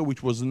architecture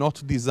which was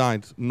not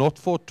designed, not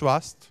for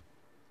trust,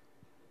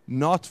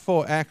 not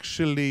for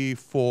actually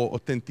for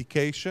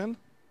authentication,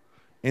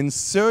 and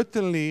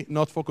certainly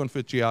not for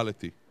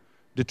confidentiality.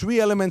 The three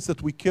elements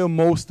that we care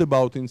most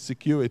about in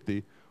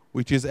security,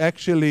 which is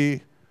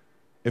actually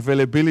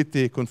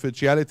availability,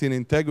 confidentiality, and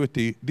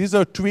integrity, these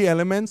are three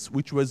elements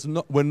which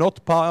were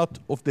not part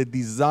of the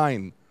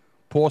design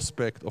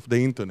prospect of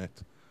the internet.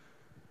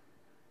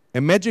 A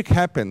magic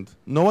happened.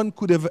 No one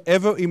could have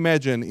ever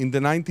imagined in the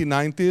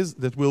 1990s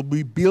that we'll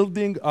be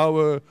building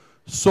our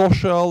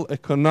social,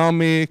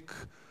 economic,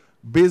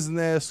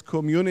 business,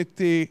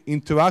 community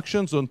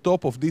interactions on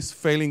top of this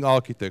failing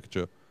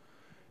architecture.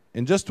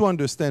 And just to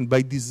understand,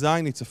 by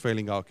design, it's a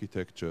failing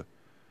architecture.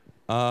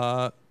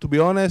 To be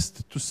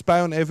honest, to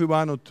spy on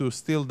everyone or to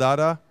steal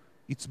data,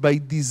 it's by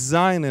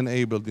design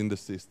enabled in the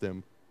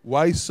system.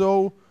 Why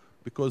so?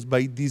 Because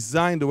by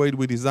design, the way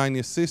we design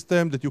a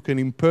system that you can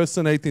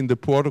impersonate in the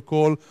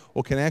protocol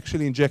or can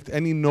actually inject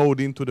any node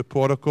into the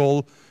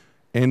protocol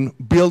and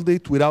build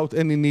it without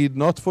any need,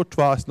 not for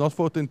trust, not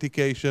for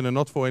authentication, and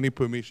not for any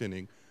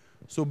permissioning.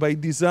 So by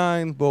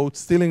design, both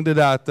stealing the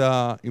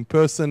data,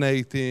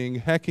 impersonating,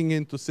 hacking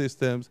into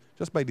systems,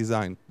 just by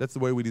design. That's the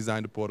way we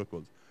design the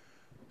protocols.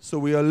 So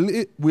we are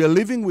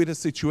living with a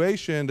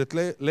situation that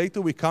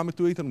later we come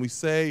to it and we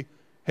say,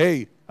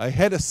 hey, I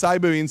had a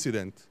cyber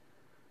incident.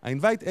 I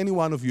invite any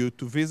one of you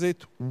to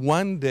visit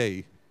one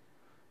day,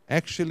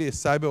 actually a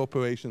cyber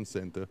operations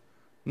center.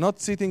 Not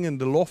sitting in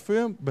the law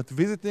firm, but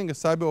visiting a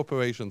cyber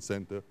operations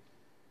center.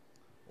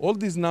 All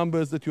these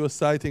numbers that you are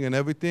citing and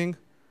everything,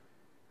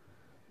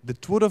 the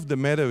truth of the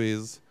matter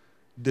is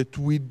that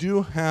we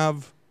do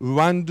have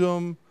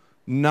random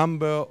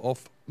number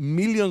of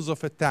millions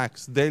of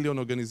attacks daily on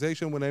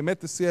organization. When I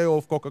met the CIO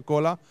of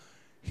Coca-Cola,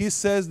 he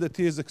says that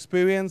he is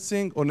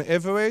experiencing, on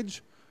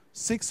average,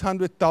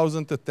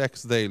 600,000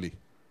 attacks daily.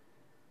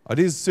 Are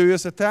these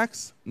serious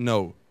attacks?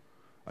 No.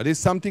 Are these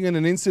something in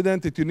an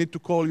incident that you need to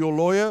call your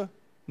lawyer?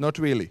 Not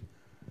really.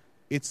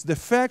 It's the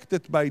fact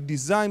that by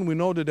design we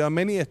know that there are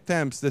many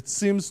attempts that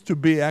seems to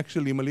be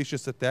actually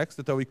malicious attacks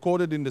that are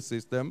recorded in the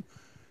system.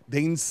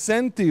 The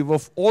incentive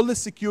of all the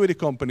security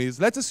companies,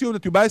 let's assume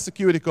that you buy a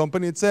security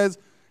company, it says,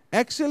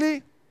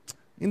 actually,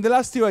 in the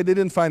last year I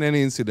didn't find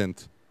any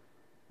incident.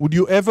 Would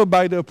you ever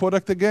buy their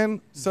product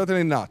again?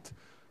 Certainly not.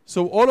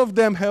 So all of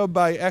them have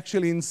by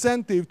actually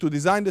incentive to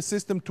design the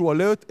system to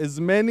alert as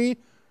many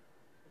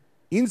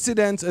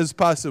incidents as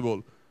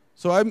possible.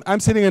 So I'm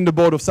sitting in the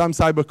board of some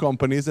cyber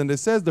companies, and they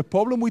says the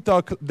problem with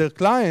their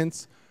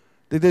clients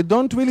that they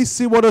don't really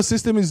see what our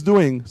system is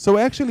doing. So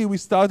actually we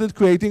started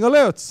creating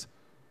alerts.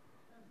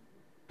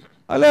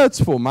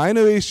 Alerts for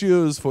minor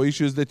issues, for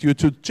issues that you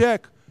should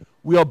check.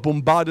 We are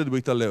bombarded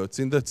with alerts.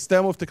 In the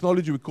STEM of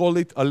technology, we call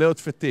it alert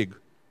fatigue.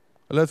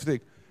 Alert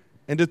fatigue.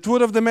 And the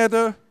truth of the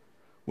matter,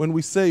 when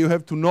we say you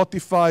have to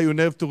notify, you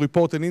have to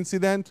report an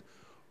incident,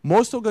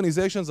 most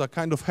organizations are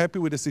kind of happy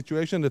with the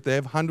situation that they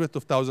have hundreds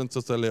of thousands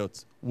of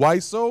alerts. Why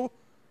so?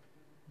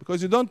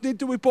 Because you don't need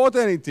to report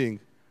anything.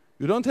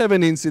 You don't have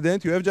an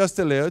incident, you have just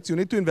alerts, you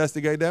need to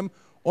investigate them.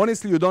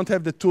 Honestly, you don't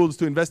have the tools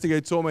to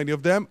investigate so many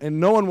of them, and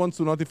no one wants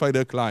to notify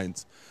their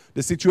clients.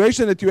 The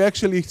situation that you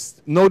actually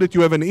know that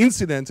you have an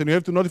incident and you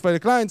have to notify the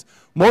clients,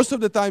 most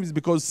of the time is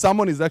because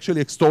someone is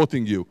actually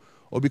extorting you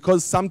or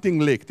because something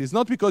leaked. It's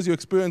not because you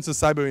experience a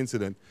cyber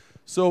incident.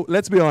 So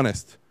let's be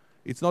honest.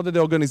 It's not that the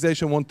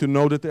organization wants to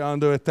know that they're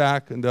under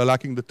attack and they're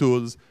lacking the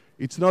tools.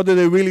 It's not that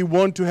they really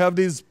want to have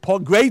these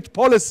great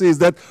policies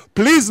that,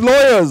 please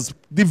lawyers,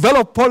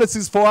 develop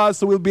policies for us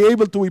so we'll be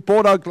able to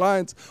report our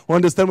clients who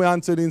understand we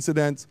answered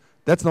incidents.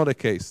 That's not the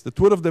case. The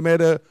truth of the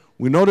matter,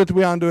 we know that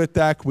we're under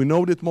attack. We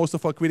know that most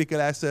of our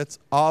critical assets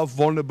are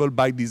vulnerable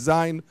by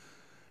design.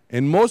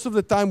 And most of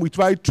the time, we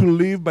try to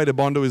live by the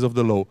boundaries of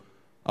the law.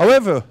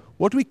 However,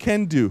 what we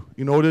can do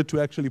in order to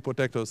actually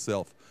protect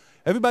ourselves,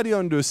 everybody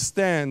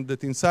understands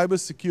that in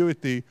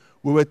cybersecurity,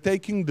 we were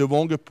taking the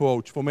wrong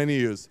approach for many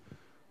years.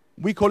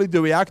 We call it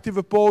the reactive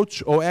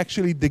approach or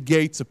actually the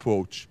gates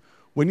approach.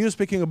 When you're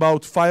speaking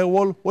about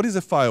firewall, what is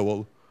a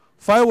firewall?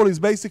 Firewall is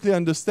basically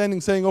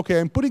understanding, saying, okay,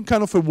 I'm putting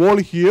kind of a wall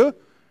here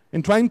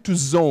and trying to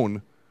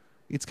zone.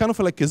 It's kind of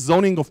like a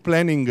zoning of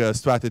planning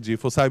strategy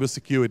for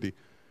cybersecurity.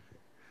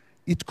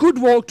 It could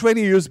work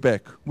 20 years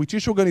back, which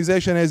each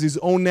organization has its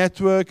own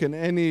network and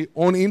any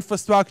own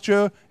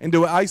infrastructure, and they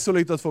were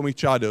isolated from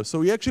each other. So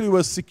we actually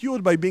were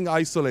secured by being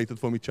isolated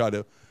from each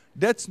other.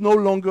 That's no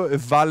longer a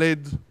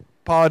valid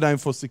paradigm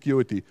for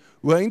security.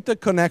 We're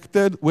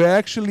interconnected. We're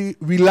actually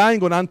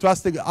relying on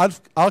untrusted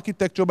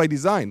architecture by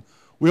design.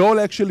 We're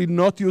all actually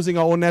not using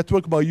our own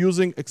network, but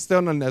using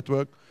external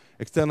network,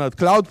 external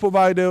cloud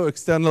provider,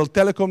 external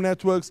telecom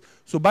networks.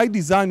 So by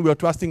design, we are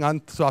trusting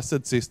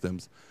untrusted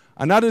systems.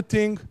 Another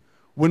thing,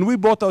 when we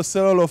brought our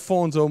cellular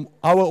phones or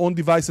our own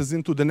devices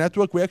into the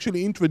network, we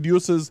actually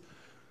introduces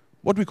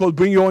what we call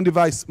bring your own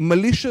device,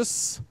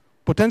 malicious,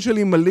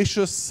 potentially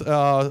malicious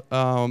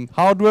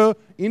hardware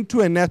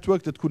into a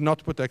network that could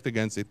not protect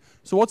against it.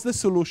 So what's the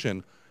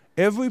solution?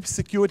 Every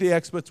security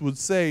expert would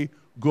say,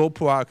 go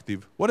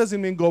proactive. What does it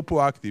mean, go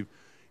proactive?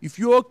 If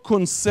you are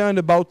concerned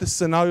about the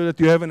scenario that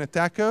you have an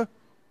attacker,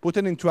 put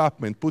an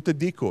entrapment, put a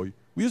decoy.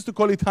 We used to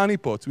call it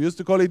honeypots. We used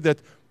to call it that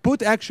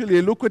put actually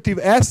a lucrative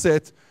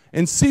asset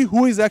and see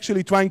who is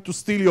actually trying to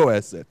steal your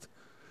asset.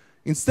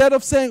 Instead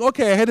of saying,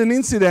 okay, I had an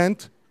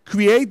incident,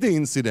 create the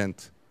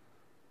incident.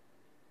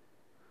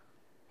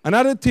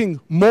 Another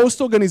thing,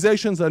 most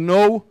organizations I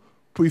know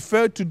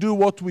prefer to do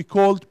what we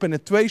call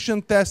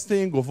penetration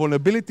testing or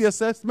vulnerability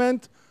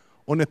assessment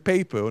on a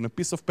paper, on a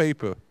piece of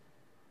paper.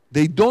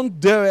 They don't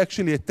dare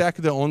actually attack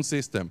their own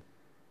system.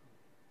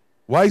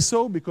 Why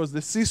so? Because the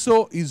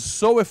CISO is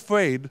so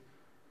afraid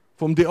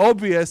from the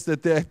obvious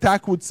that the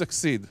attack would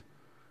succeed.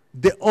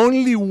 The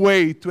only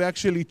way to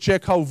actually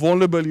check how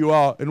vulnerable you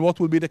are and what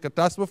will be the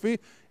catastrophe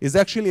is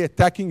actually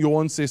attacking your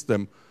own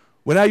system.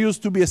 When I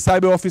used to be a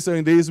cyber officer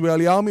in the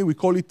Israeli army, we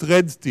call it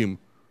red team.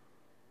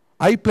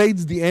 I played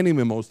the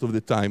enemy most of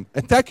the time.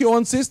 Attack your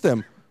own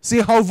system.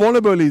 See how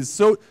vulnerable it is.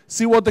 So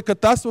see what the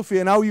catastrophe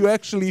and how you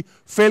actually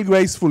fail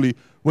gracefully.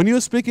 When you're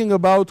speaking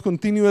about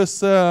continuous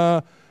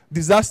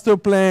disaster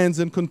plans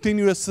and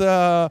continuous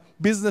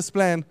business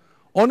plan,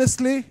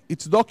 honestly,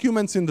 it's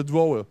documents in the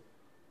drawer.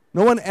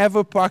 No one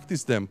ever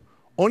practiced them.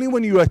 Only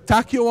when you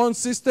attack your own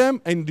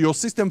system and your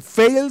system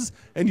fails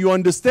and you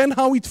understand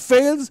how it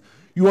fails,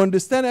 you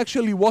understand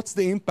actually what's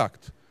the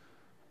impact.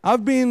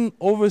 I've been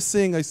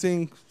overseeing, I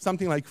think,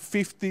 something like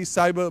 50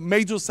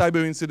 major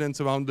cyber incidents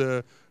around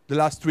the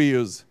last 3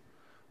 years.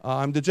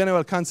 I'm the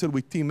general counsel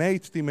with Team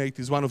 8. Team 8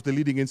 is one of the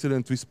leading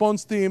incident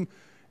response team.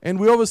 And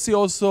we oversee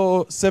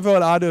also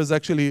several others,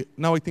 actually,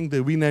 now I think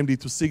they renamed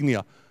it to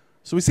Signia.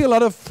 So we see a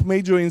lot of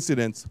major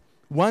incidents.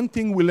 One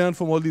thing we learned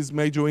from all these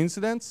major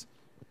incidents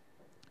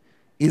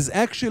is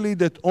actually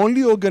that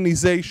only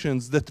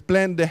organizations that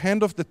plan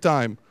ahead of the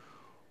time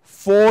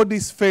for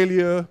this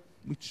failure,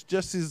 which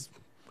just is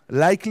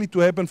likely to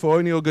happen for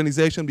any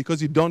organization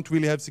because you don't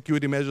really have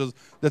security measures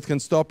that can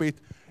stop it,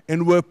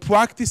 and we're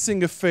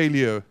practicing a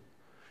failure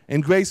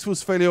and graceful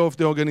failure of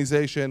the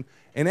organization,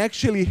 and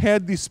actually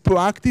had this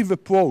proactive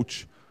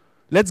approach.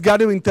 Let's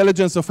gather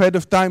intelligence ahead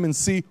of time and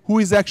see who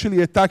is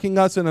actually attacking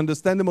us and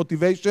understand the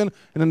motivation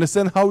and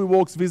understand how it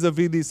works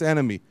vis-a-vis this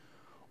enemy.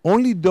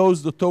 Only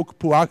those that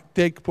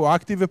take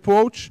proactive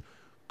approach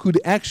could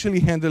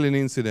actually handle an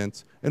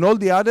incident. And all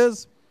the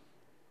others,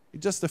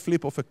 it's just a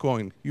flip of a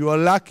coin. You are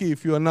lucky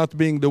if you are not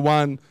being the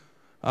one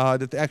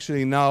that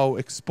actually now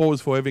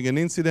exposed for having an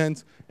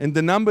incident. And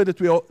the number that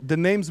the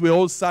names we're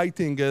all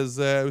citing as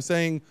we're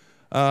saying,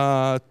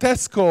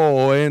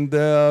 Tesco and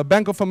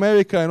Bank of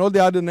America and all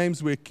the other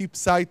names we keep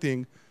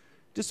citing,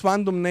 just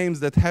random names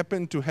that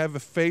happen to have a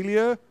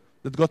failure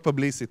that got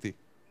publicity.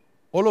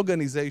 All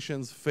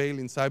organizations fail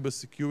in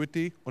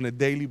cybersecurity on a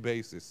daily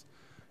basis.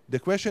 The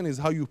question is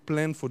how you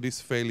plan for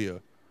this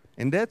failure.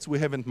 And that's we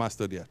haven't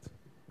mastered yet.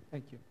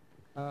 Thank you.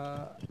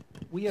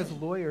 We as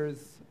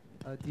lawyers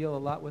deal a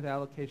lot with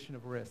allocation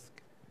of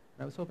risk.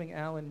 And I was hoping,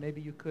 Alan,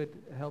 maybe you could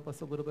help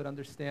us a little bit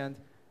understand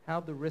how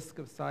the risk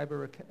of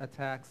cyber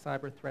attacks,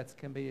 cyber threats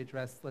can be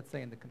addressed, let's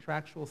say in the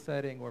contractual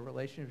setting or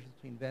relationships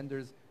between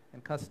vendors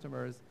and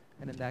customers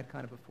and in that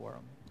kind of a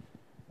forum.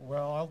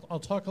 Well, I'll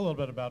talk a little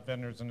bit about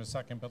vendors in a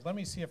second, but let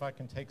me see if I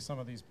can take some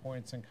of these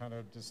points and kind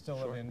of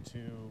distill it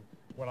into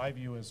what I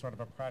view as sort of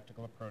a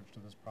practical approach to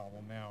this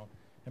problem now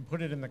and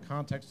put it in the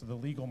context of the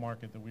legal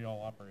market that we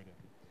all operate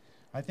in.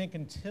 I think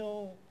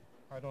until,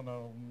 I don't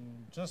know,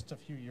 just a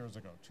few years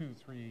ago, 2,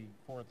 3,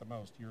 4 at the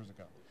most years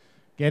ago,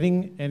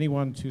 getting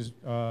anyone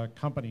to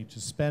company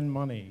to spend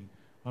money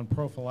on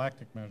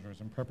prophylactic measures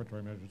and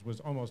preparatory measures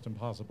was almost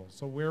impossible.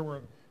 So where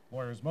were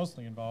lawyers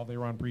mostly involved? They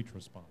were on breach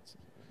response.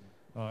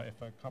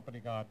 If a company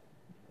got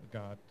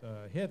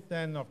hit,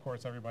 then of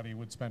course everybody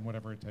would spend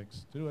whatever it takes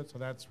to do it. So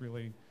that's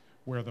really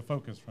where the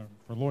focus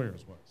for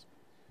lawyers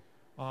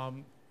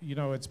was. You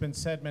know, it's been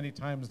said many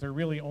times, there are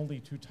really only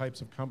 2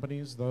 types of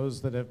companies,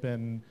 those that have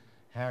been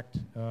hacked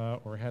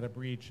or had a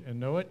breach and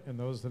know it, and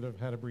those that have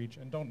had a breach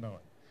and don't know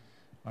it.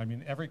 I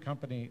mean, every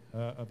company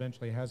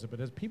eventually has it, but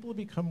as people have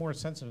become more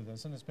sensitive to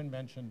this, and it's been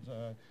mentioned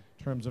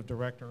in terms of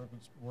director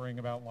worrying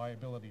about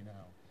liability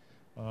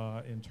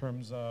now, in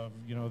terms of,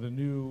 you know, the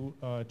new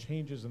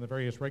changes in the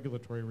various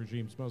regulatory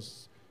regimes,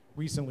 most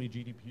recently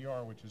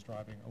GDPR, which is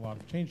driving a lot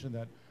of change in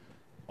that.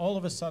 All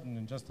of a sudden,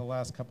 in just the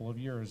last couple of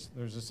years,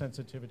 there's a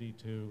sensitivity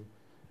to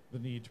the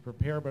need to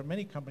prepare, but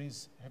many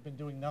companies have been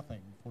doing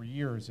nothing for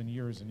years and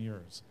years and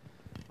years.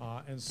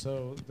 And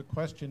so the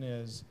question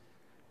is,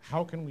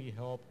 how can we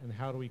help and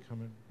how do we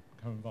come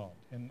involved?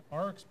 In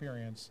our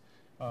experience,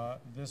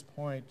 this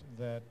point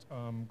that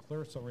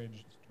Clarissa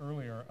raised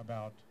earlier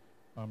about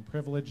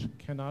privilege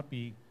cannot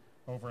be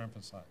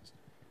overemphasized.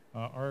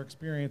 Our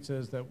experience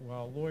is that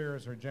while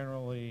lawyers are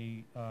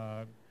generally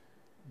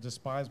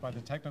despised by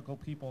the technical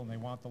people and they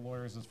want the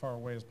lawyers as far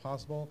away as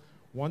possible,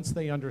 once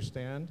they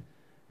understand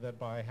that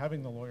by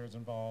having the lawyers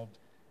involved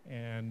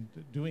and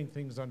doing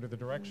things under the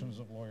directions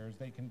of lawyers,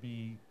 they can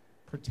be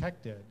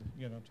protected,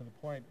 you know, to the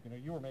point, you know,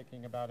 you were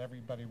making about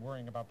everybody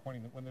worrying about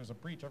pointing, when there's a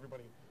breach,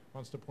 everybody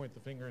wants to point the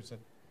fingers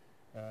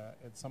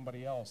at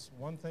somebody else.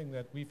 One thing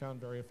that we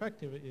found very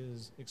effective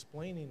is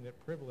explaining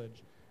that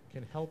privilege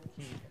can help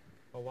keep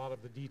a lot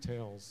of the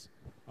details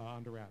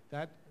under wrap.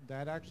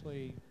 That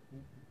actually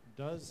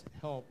does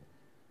help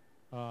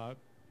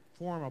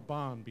form a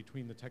bond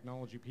between the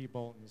technology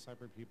people and the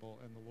cyber people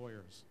and the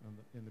lawyers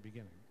in the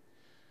beginning.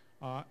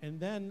 And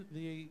then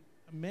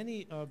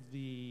many of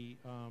the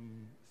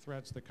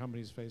threats that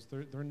companies face,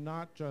 they're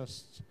not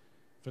just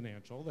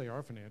financial. They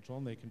are financial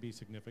and they can be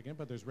significant,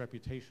 but there's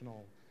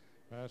reputational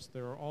threats.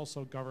 There are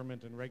also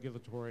government and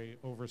regulatory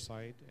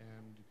oversight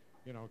and,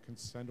 you know,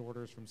 consent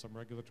orders from some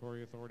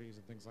regulatory authorities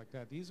and things like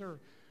that. These are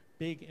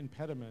big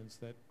impediments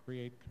that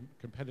create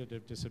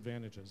competitive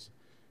disadvantages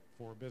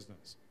for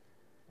business.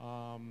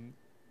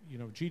 you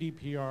know,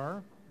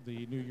 GDPR,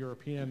 the new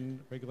European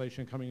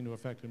regulation coming into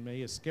effect in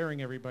May, is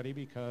scaring everybody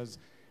because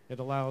it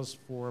allows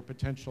for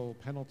potential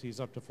penalties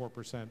up to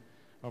 4%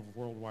 of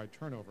worldwide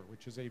turnover,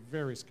 which is a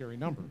very scary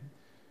number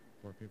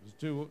for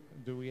people.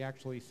 Do we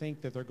actually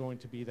think that they're going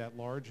to be that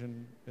large?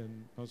 In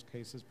most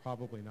cases,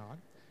 probably not.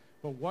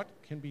 But what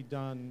can be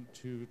done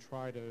to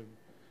try to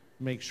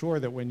make sure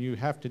that when you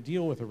have to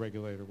deal with a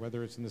regulator,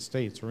 whether it's in the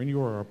States or in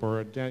Europe or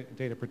a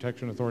data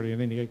protection authority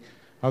in any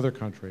other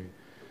country,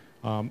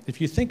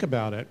 if you think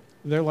about it,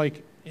 they're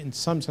like, in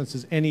some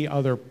senses, any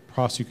other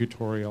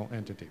prosecutorial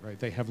entity, right?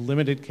 They have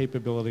limited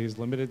capabilities,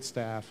 limited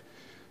staff.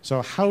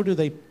 So how do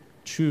they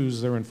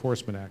choose their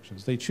enforcement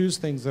actions? They choose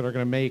things that are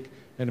going to make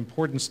an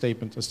important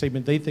statement, a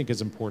statement they think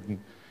is important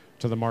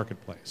to the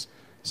marketplace.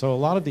 So a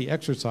lot of the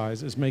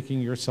exercise is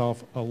making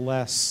yourself a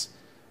less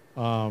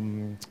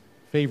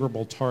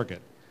favorable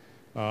target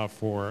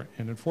for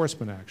an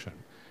enforcement action.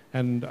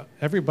 And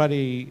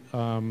everybody,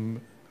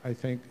 I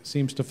think,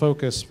 seems to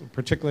focus,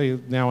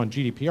 particularly now on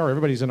GDPR,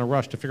 everybody's in a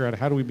rush to figure out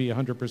how do we be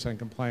 100%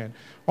 compliant.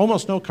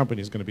 Almost no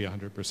company is going to be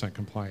 100%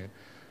 compliant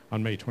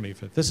on May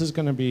 25th. This is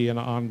going to be an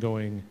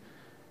ongoing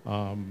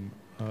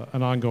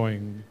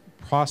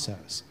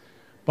process.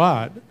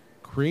 But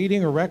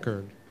creating a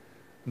record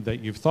that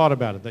you've thought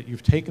about it, that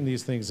you've taken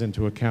these things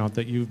into account,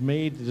 that you've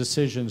made the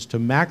decisions to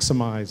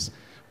maximize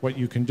what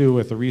you can do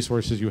with the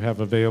resources you have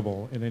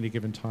available at any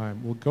given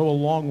time will go a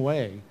long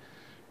way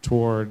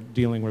toward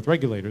dealing with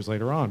regulators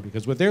later on,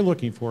 because what they're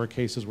looking for are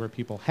cases where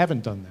people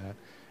haven't done that,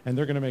 and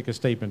they're going to make a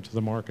statement to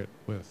the market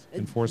with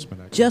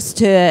enforcement action. Just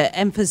to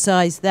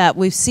emphasize that,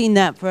 we've seen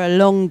that for a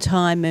long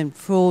time in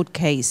fraud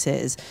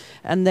cases,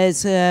 and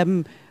there's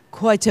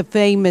quite a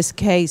famous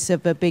case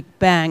of a big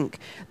bank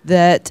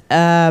that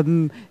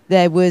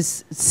there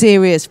was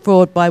serious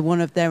fraud by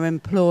one of their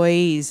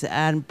employees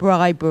and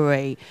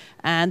bribery,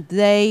 and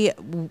they,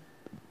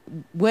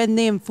 when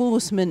the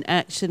enforcement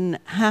action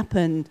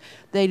happened,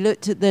 they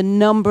looked at the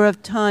number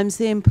of times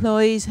the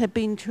employees had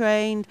been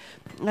trained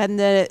and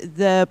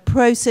the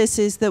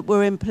processes that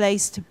were in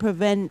place to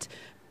prevent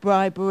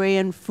bribery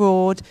and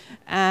fraud,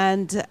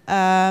 and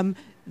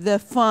the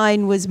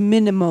fine was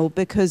minimal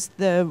because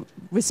the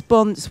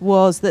response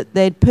was that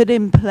they'd put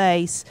in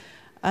place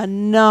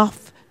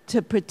enough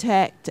to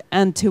protect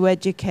and to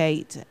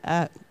educate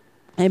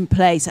in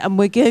place. And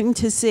we're going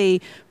to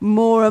see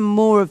more and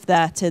more of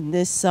that in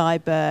this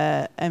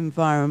cyber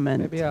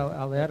environment. Maybe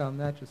I'll add on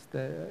that, just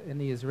in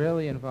the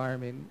Israeli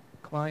environment,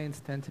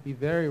 clients tend to be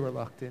very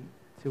reluctant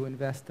to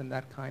invest in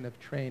that kind of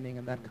training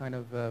and that kind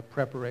of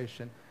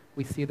preparation.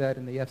 We see that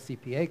in the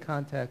FCPA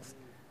context.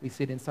 We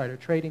see it in insider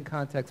trading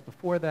context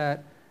before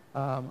that.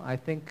 I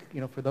think, you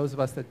know, for those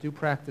of us that do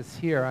practice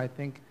here, I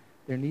think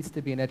there needs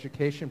to be an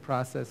education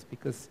process,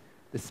 because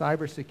the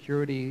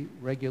cybersecurity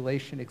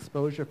regulation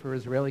exposure for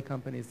Israeli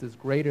companies is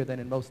greater than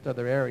in most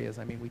other areas.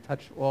 I mean, we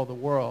touch all the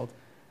world.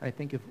 I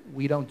think if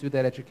we don't do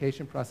that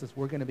education process,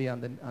 we're going to be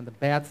on the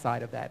bad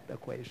side of that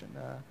equation.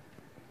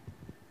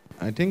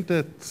 I think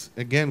that,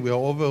 again, we are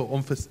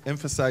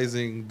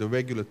overemphasizing the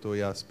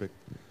regulatory aspect.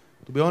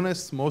 To be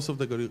honest, most of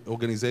the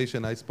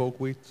organizations I spoke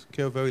with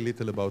care very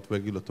little about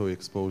regulatory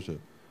exposure.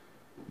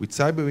 With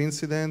cyber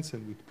incidents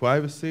and with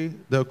privacy,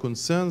 their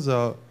concerns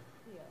are,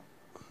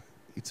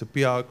 it's a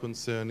PR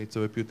concern, it's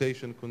a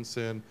reputation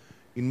concern.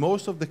 In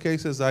most of the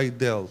cases I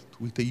dealt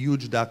with a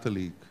huge data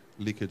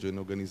leakage in an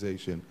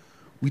organization,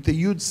 with a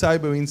huge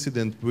cyber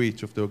incident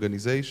breach of the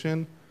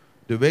organization,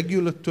 the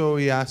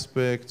regulatory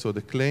aspects or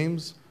the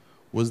claims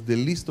was the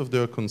least of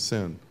their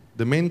concern.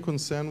 The main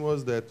concern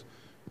was that,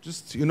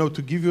 just, you know,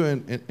 to give you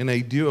an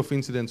idea of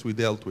incidents we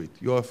dealt with.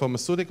 You're a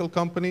pharmaceutical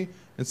company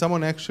and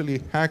someone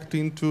actually hacked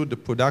into the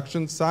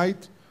production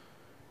site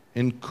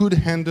and could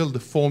handle the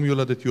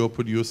formula that you're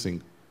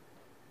producing.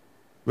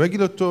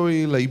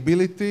 Regulatory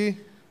liability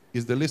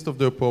is the least of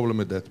their problem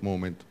at that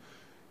moment.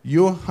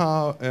 You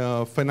are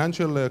a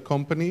financial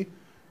company,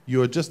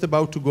 you're just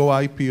about to go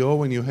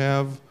IPO and you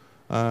have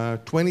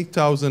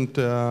 20,000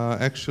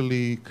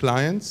 actually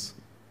clients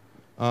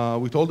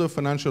with all their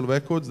financial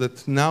records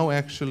that now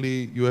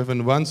actually you have a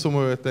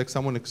ransomware attack,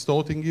 someone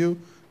extorting you,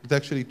 that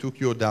actually took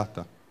your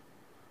data.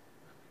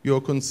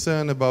 You're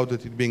concerned about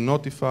it being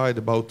notified,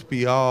 about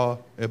PR,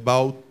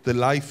 about the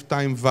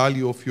lifetime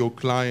value of your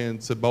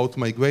clients, about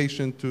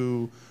migration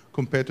to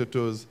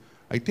competitors.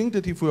 I think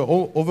that if we're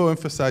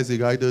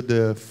overemphasizing either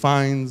the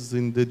fines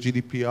in the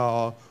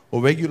GDPR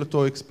or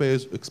regulatory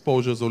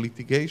exposures or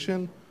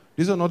litigation,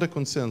 these are not the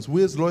concerns.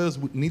 We as lawyers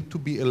would need to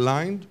be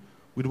aligned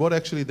with what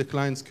actually the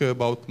clients care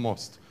about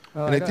most.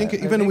 And I think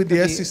even with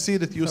the SEC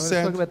that you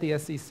said... Let's talk about the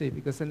SEC,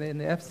 because in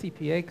the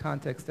FCPA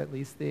context, at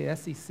least, the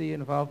SEC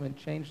involvement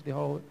changed the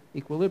whole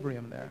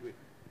equilibrium there.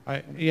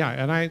 Yeah,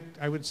 and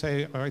I would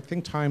say I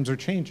think times are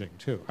changing,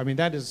 too. I mean,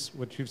 that is,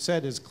 what you've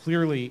said is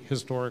clearly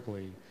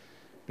historically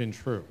been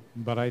true.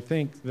 But I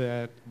think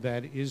that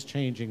that is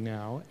changing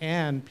now,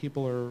 and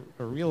people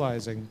are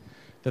realizing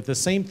that the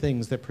same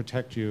things that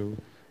protect you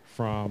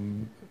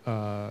from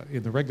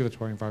in the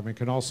regulatory environment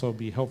can also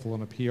be helpful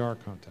in a PR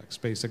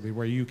context, basically,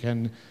 where you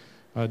can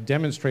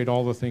demonstrate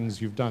all the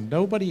things you've done.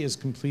 Nobody is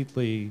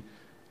completely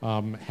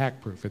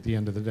hack-proof at the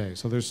end of the day.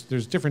 So there's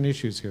different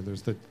issues here.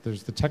 There's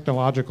the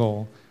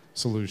technological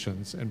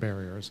solutions and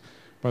barriers,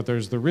 but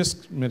there's the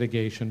risk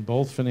mitigation,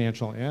 both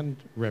financial and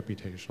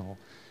reputational.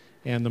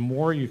 And the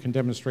more you can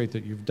demonstrate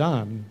that you've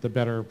done, the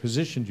better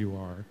positioned you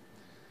are,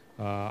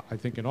 I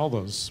think, in all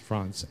those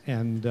fronts.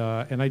 And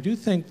I do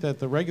think that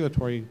the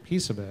regulatory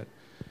piece of it,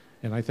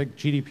 and I think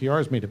GDPR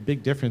has made a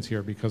big difference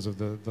here because of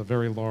the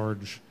very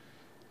large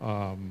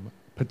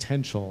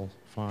potential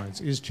fines,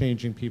 is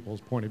changing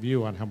people's point of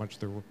view on how much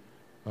they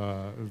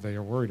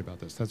are worried about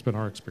this. That's been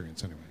our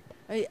experience anyway.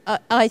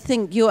 I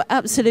think you're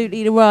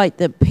absolutely right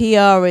that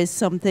PR is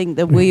something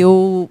that we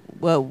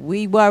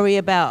worry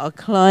about, our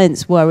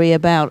clients worry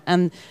about,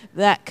 and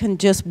that can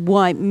just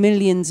wipe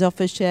millions off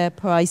a share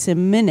price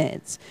in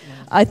minutes. Yeah.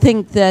 I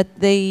think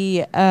that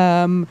the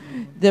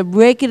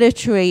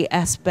regulatory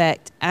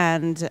aspect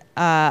and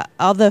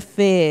other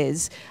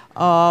fears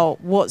are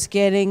what's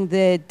getting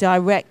the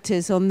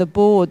directors on the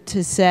board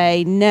to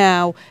say,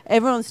 now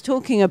everyone's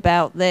talking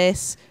about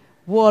this,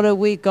 what have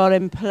we got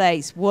in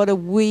place? What are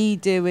we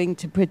doing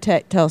to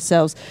protect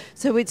ourselves?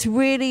 So it's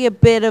really a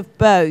bit of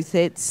both.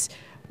 It's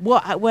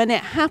when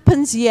it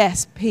happens,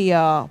 yes,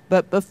 PR,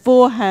 but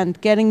beforehand,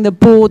 getting the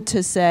board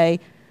to say,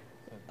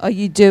 are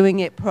you doing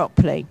it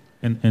properly?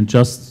 And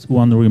just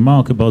one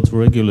remark about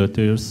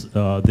regulators,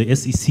 the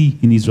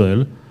SEC in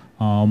Israel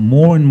are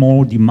more and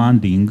more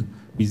demanding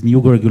with new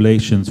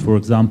regulations, for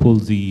example,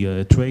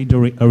 the trade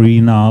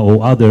arena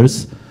or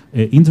others.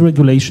 In the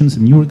regulations,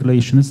 new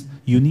regulations,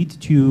 you need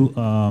to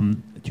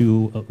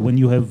when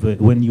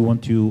you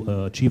want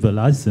to achieve a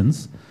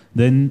license,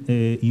 then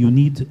you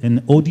need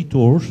an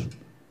auditor's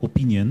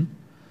opinion,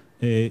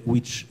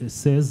 which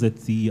says that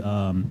the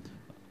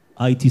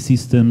IT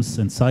systems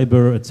and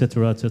cyber,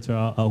 etc.,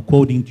 are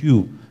according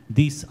to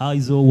this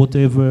ISO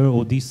whatever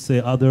or this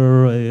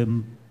other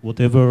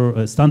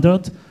whatever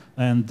standard,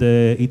 and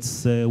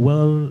it's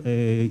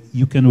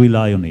you can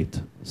rely on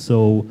it.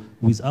 So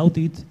without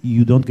it,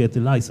 you don't get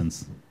the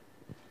license.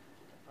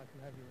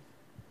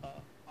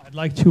 I'd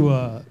like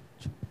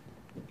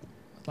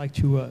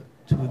to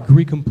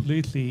agree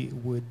completely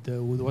with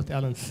what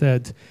Alan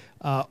said.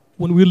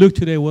 When we look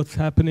today, what's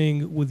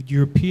happening with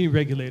European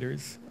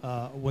regulators,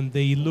 when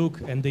they look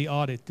and they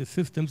audit the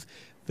systems,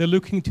 they're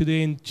looking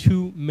today in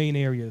two main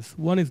areas.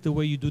 One is the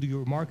way you do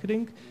your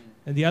marketing,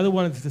 and the other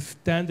one is the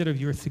standard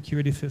of your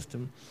security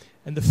system.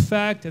 And the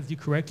fact, as you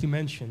correctly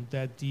mentioned,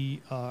 that the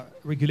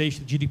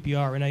regulation,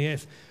 GDPR,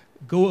 NIS,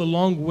 go a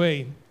long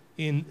way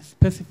in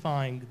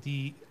specifying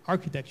the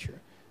architecture,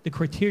 the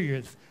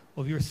criteria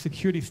of your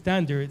security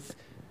standards,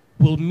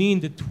 will mean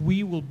that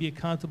we will be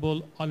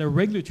accountable on a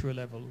regulatory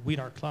level, with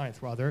our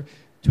clients rather,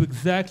 to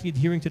exactly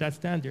adhering to that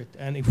standard.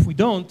 And if we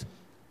don't,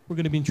 we're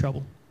going to be in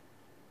trouble.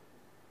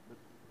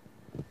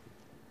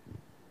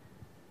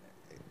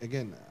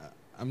 Again,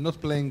 I'm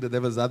not playing the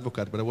devil's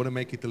advocate, but I want to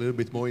make it a little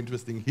bit more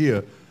interesting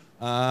here.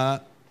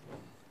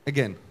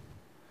 Again,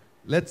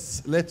 let's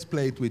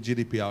play it with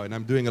GDPR, and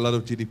I'm doing a lot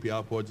of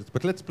GDPR projects,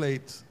 but let's play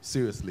it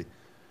seriously.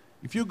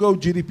 If you go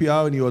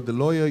GDPR and you're the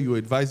lawyer, you're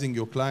advising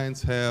your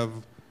clients have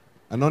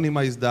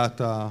anonymized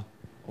data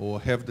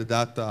or have the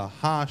data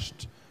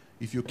hashed.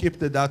 If you keep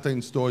the data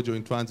in storage or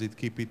in transit,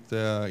 keep it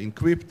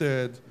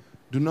encrypted.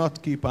 Do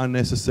not keep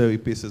unnecessary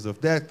pieces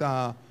of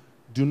data.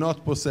 Do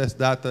not process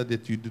data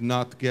that you do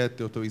not get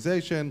the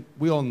authorization.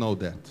 We all know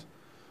that.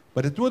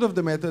 But at the root of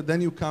the matter,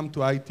 then you come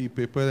to IT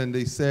people and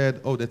they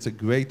said, oh, that's a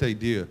great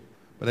idea,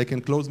 but I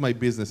can close my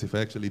business if I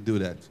actually do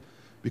that.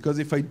 Because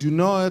if I do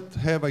not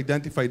have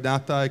identified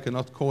data, I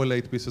cannot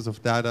correlate pieces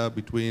of data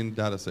between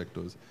data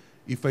sectors.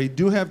 If I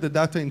do have the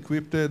data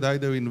encrypted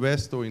either in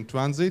rest or in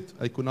transit,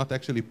 I could not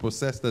actually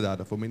process the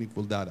data for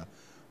meaningful data.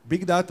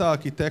 Big data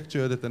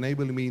architecture that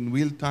enables me in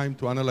real time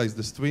to analyze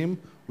the stream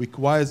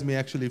requires me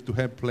actually to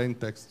have plain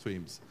text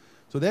streams.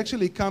 So they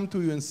actually come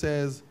to you and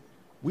says,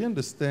 we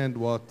understand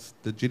what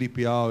the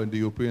GDPR and the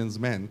Europeans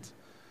meant,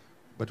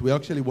 but we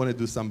actually want to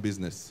do some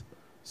business.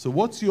 So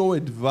what's your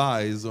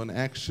advice on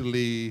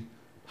actually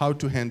how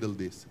to handle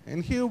this?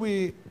 And here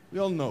we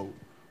all know,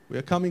 we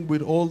are coming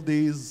with all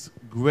these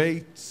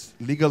great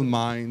legal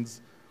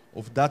minds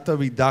of data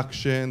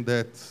reduction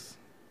that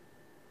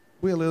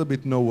we a little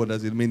bit know what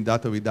does it mean,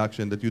 data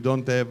reduction, that you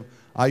don't have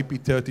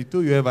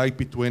IP32, you have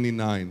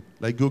IP29,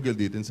 like Google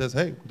did, and says,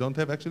 hey, we don't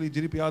have actually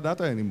GDPR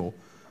data anymore.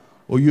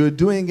 Or you're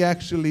doing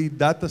actually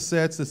data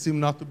sets that seem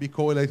not to be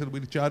correlated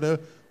with each other,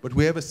 but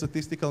we have a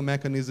statistical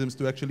mechanisms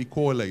to actually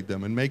correlate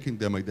them and making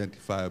them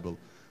identifiable.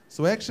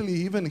 So actually,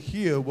 even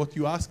here, what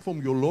you ask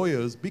from your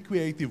lawyers, be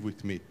creative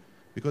with me.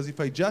 Because if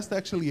I just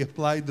actually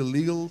apply the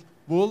legal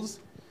rules,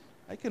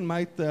 I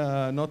might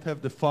not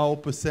have the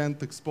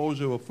 4%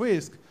 exposure of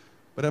risk,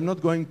 but I'm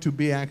not going to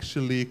be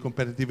actually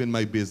competitive in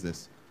my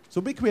business.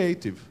 So be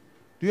creative.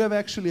 Do you have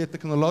actually a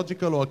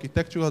technological or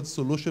architectural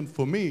solution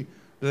for me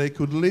that I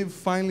could live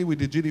finally with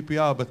the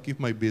GDPR but keep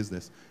my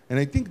business? And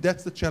I think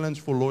that's the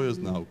challenge for lawyers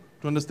now,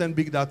 to understand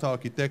big data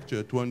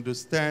architecture, to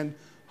understand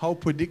how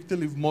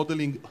predictive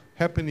modeling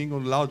happening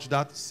on large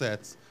data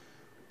sets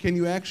can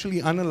you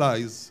actually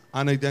analyze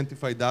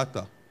unidentified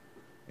data?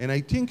 And I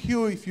think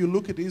here, if you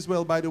look at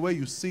Israel, by the way,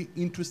 you see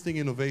interesting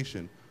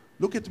innovation.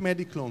 Look at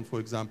Mediclone, for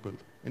example,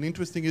 an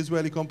interesting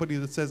Israeli company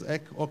that says,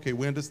 okay,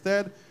 we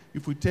understand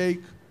if we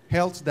take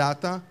health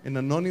data and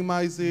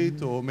anonymize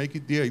it or make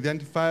it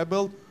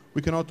de-identifiable,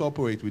 we cannot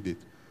operate with it.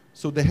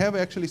 So they have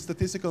actually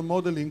statistical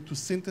modeling to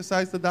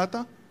synthesize the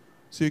data,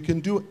 so you can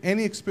do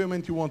any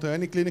experiment you want or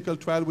any clinical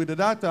trial with the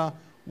data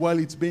while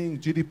it's being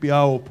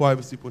GDPR or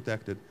privacy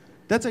protected.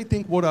 That's, I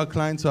think, what our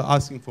clients are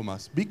asking from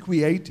us. Be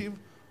creative,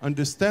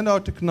 understand our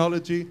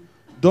technology,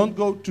 don't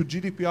go to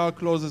GDPR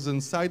clauses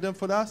and cite them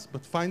for us,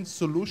 but find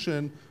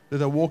solutions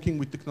that are working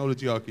with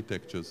technology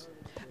architectures.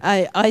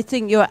 I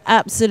think you're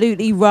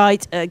absolutely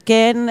right.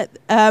 Again,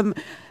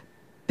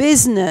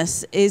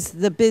 business is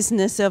the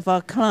business of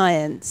our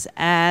clients,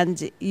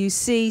 and you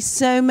see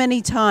so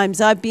many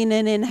times, I've been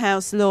an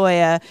in-house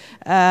lawyer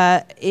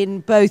in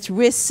both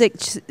risk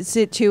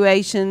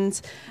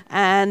situations,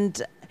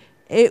 and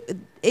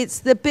it's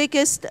the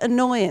biggest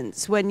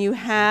annoyance when you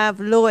have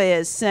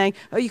lawyers saying,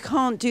 oh, you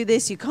can't do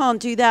this, you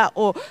can't do that,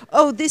 or,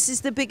 oh, this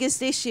is the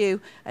biggest issue.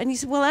 And you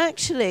say, well,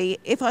 actually,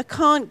 if I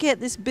can't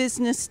get this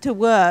business to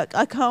work,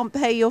 I can't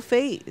pay your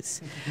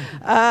fees.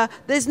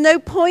 There's no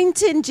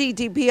point in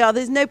GDPR,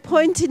 there's no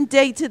point in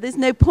data, there's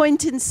no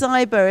point in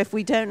cyber if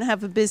we don't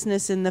have a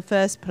business in the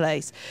first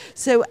place.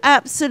 So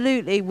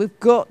absolutely, we've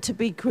got to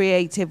be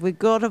creative. We've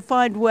got to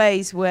find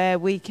ways where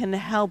we can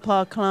help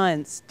our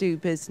clients do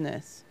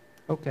business.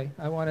 Okay,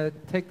 I want to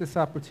take this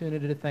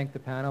opportunity to thank the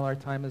panel. Our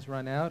time has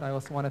run out. I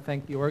also want to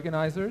thank the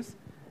organizers.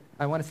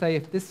 I want to say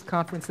if this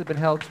conference had been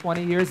held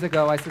 20 years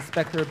ago, I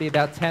suspect there would be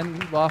about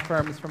 10 law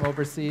firms from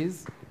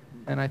overseas,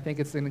 and I think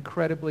it's an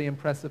incredibly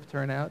impressive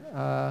turnout.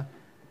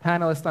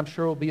 Panelists, I'm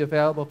sure, will be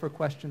available for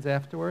questions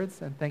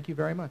afterwards, and thank you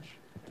very much.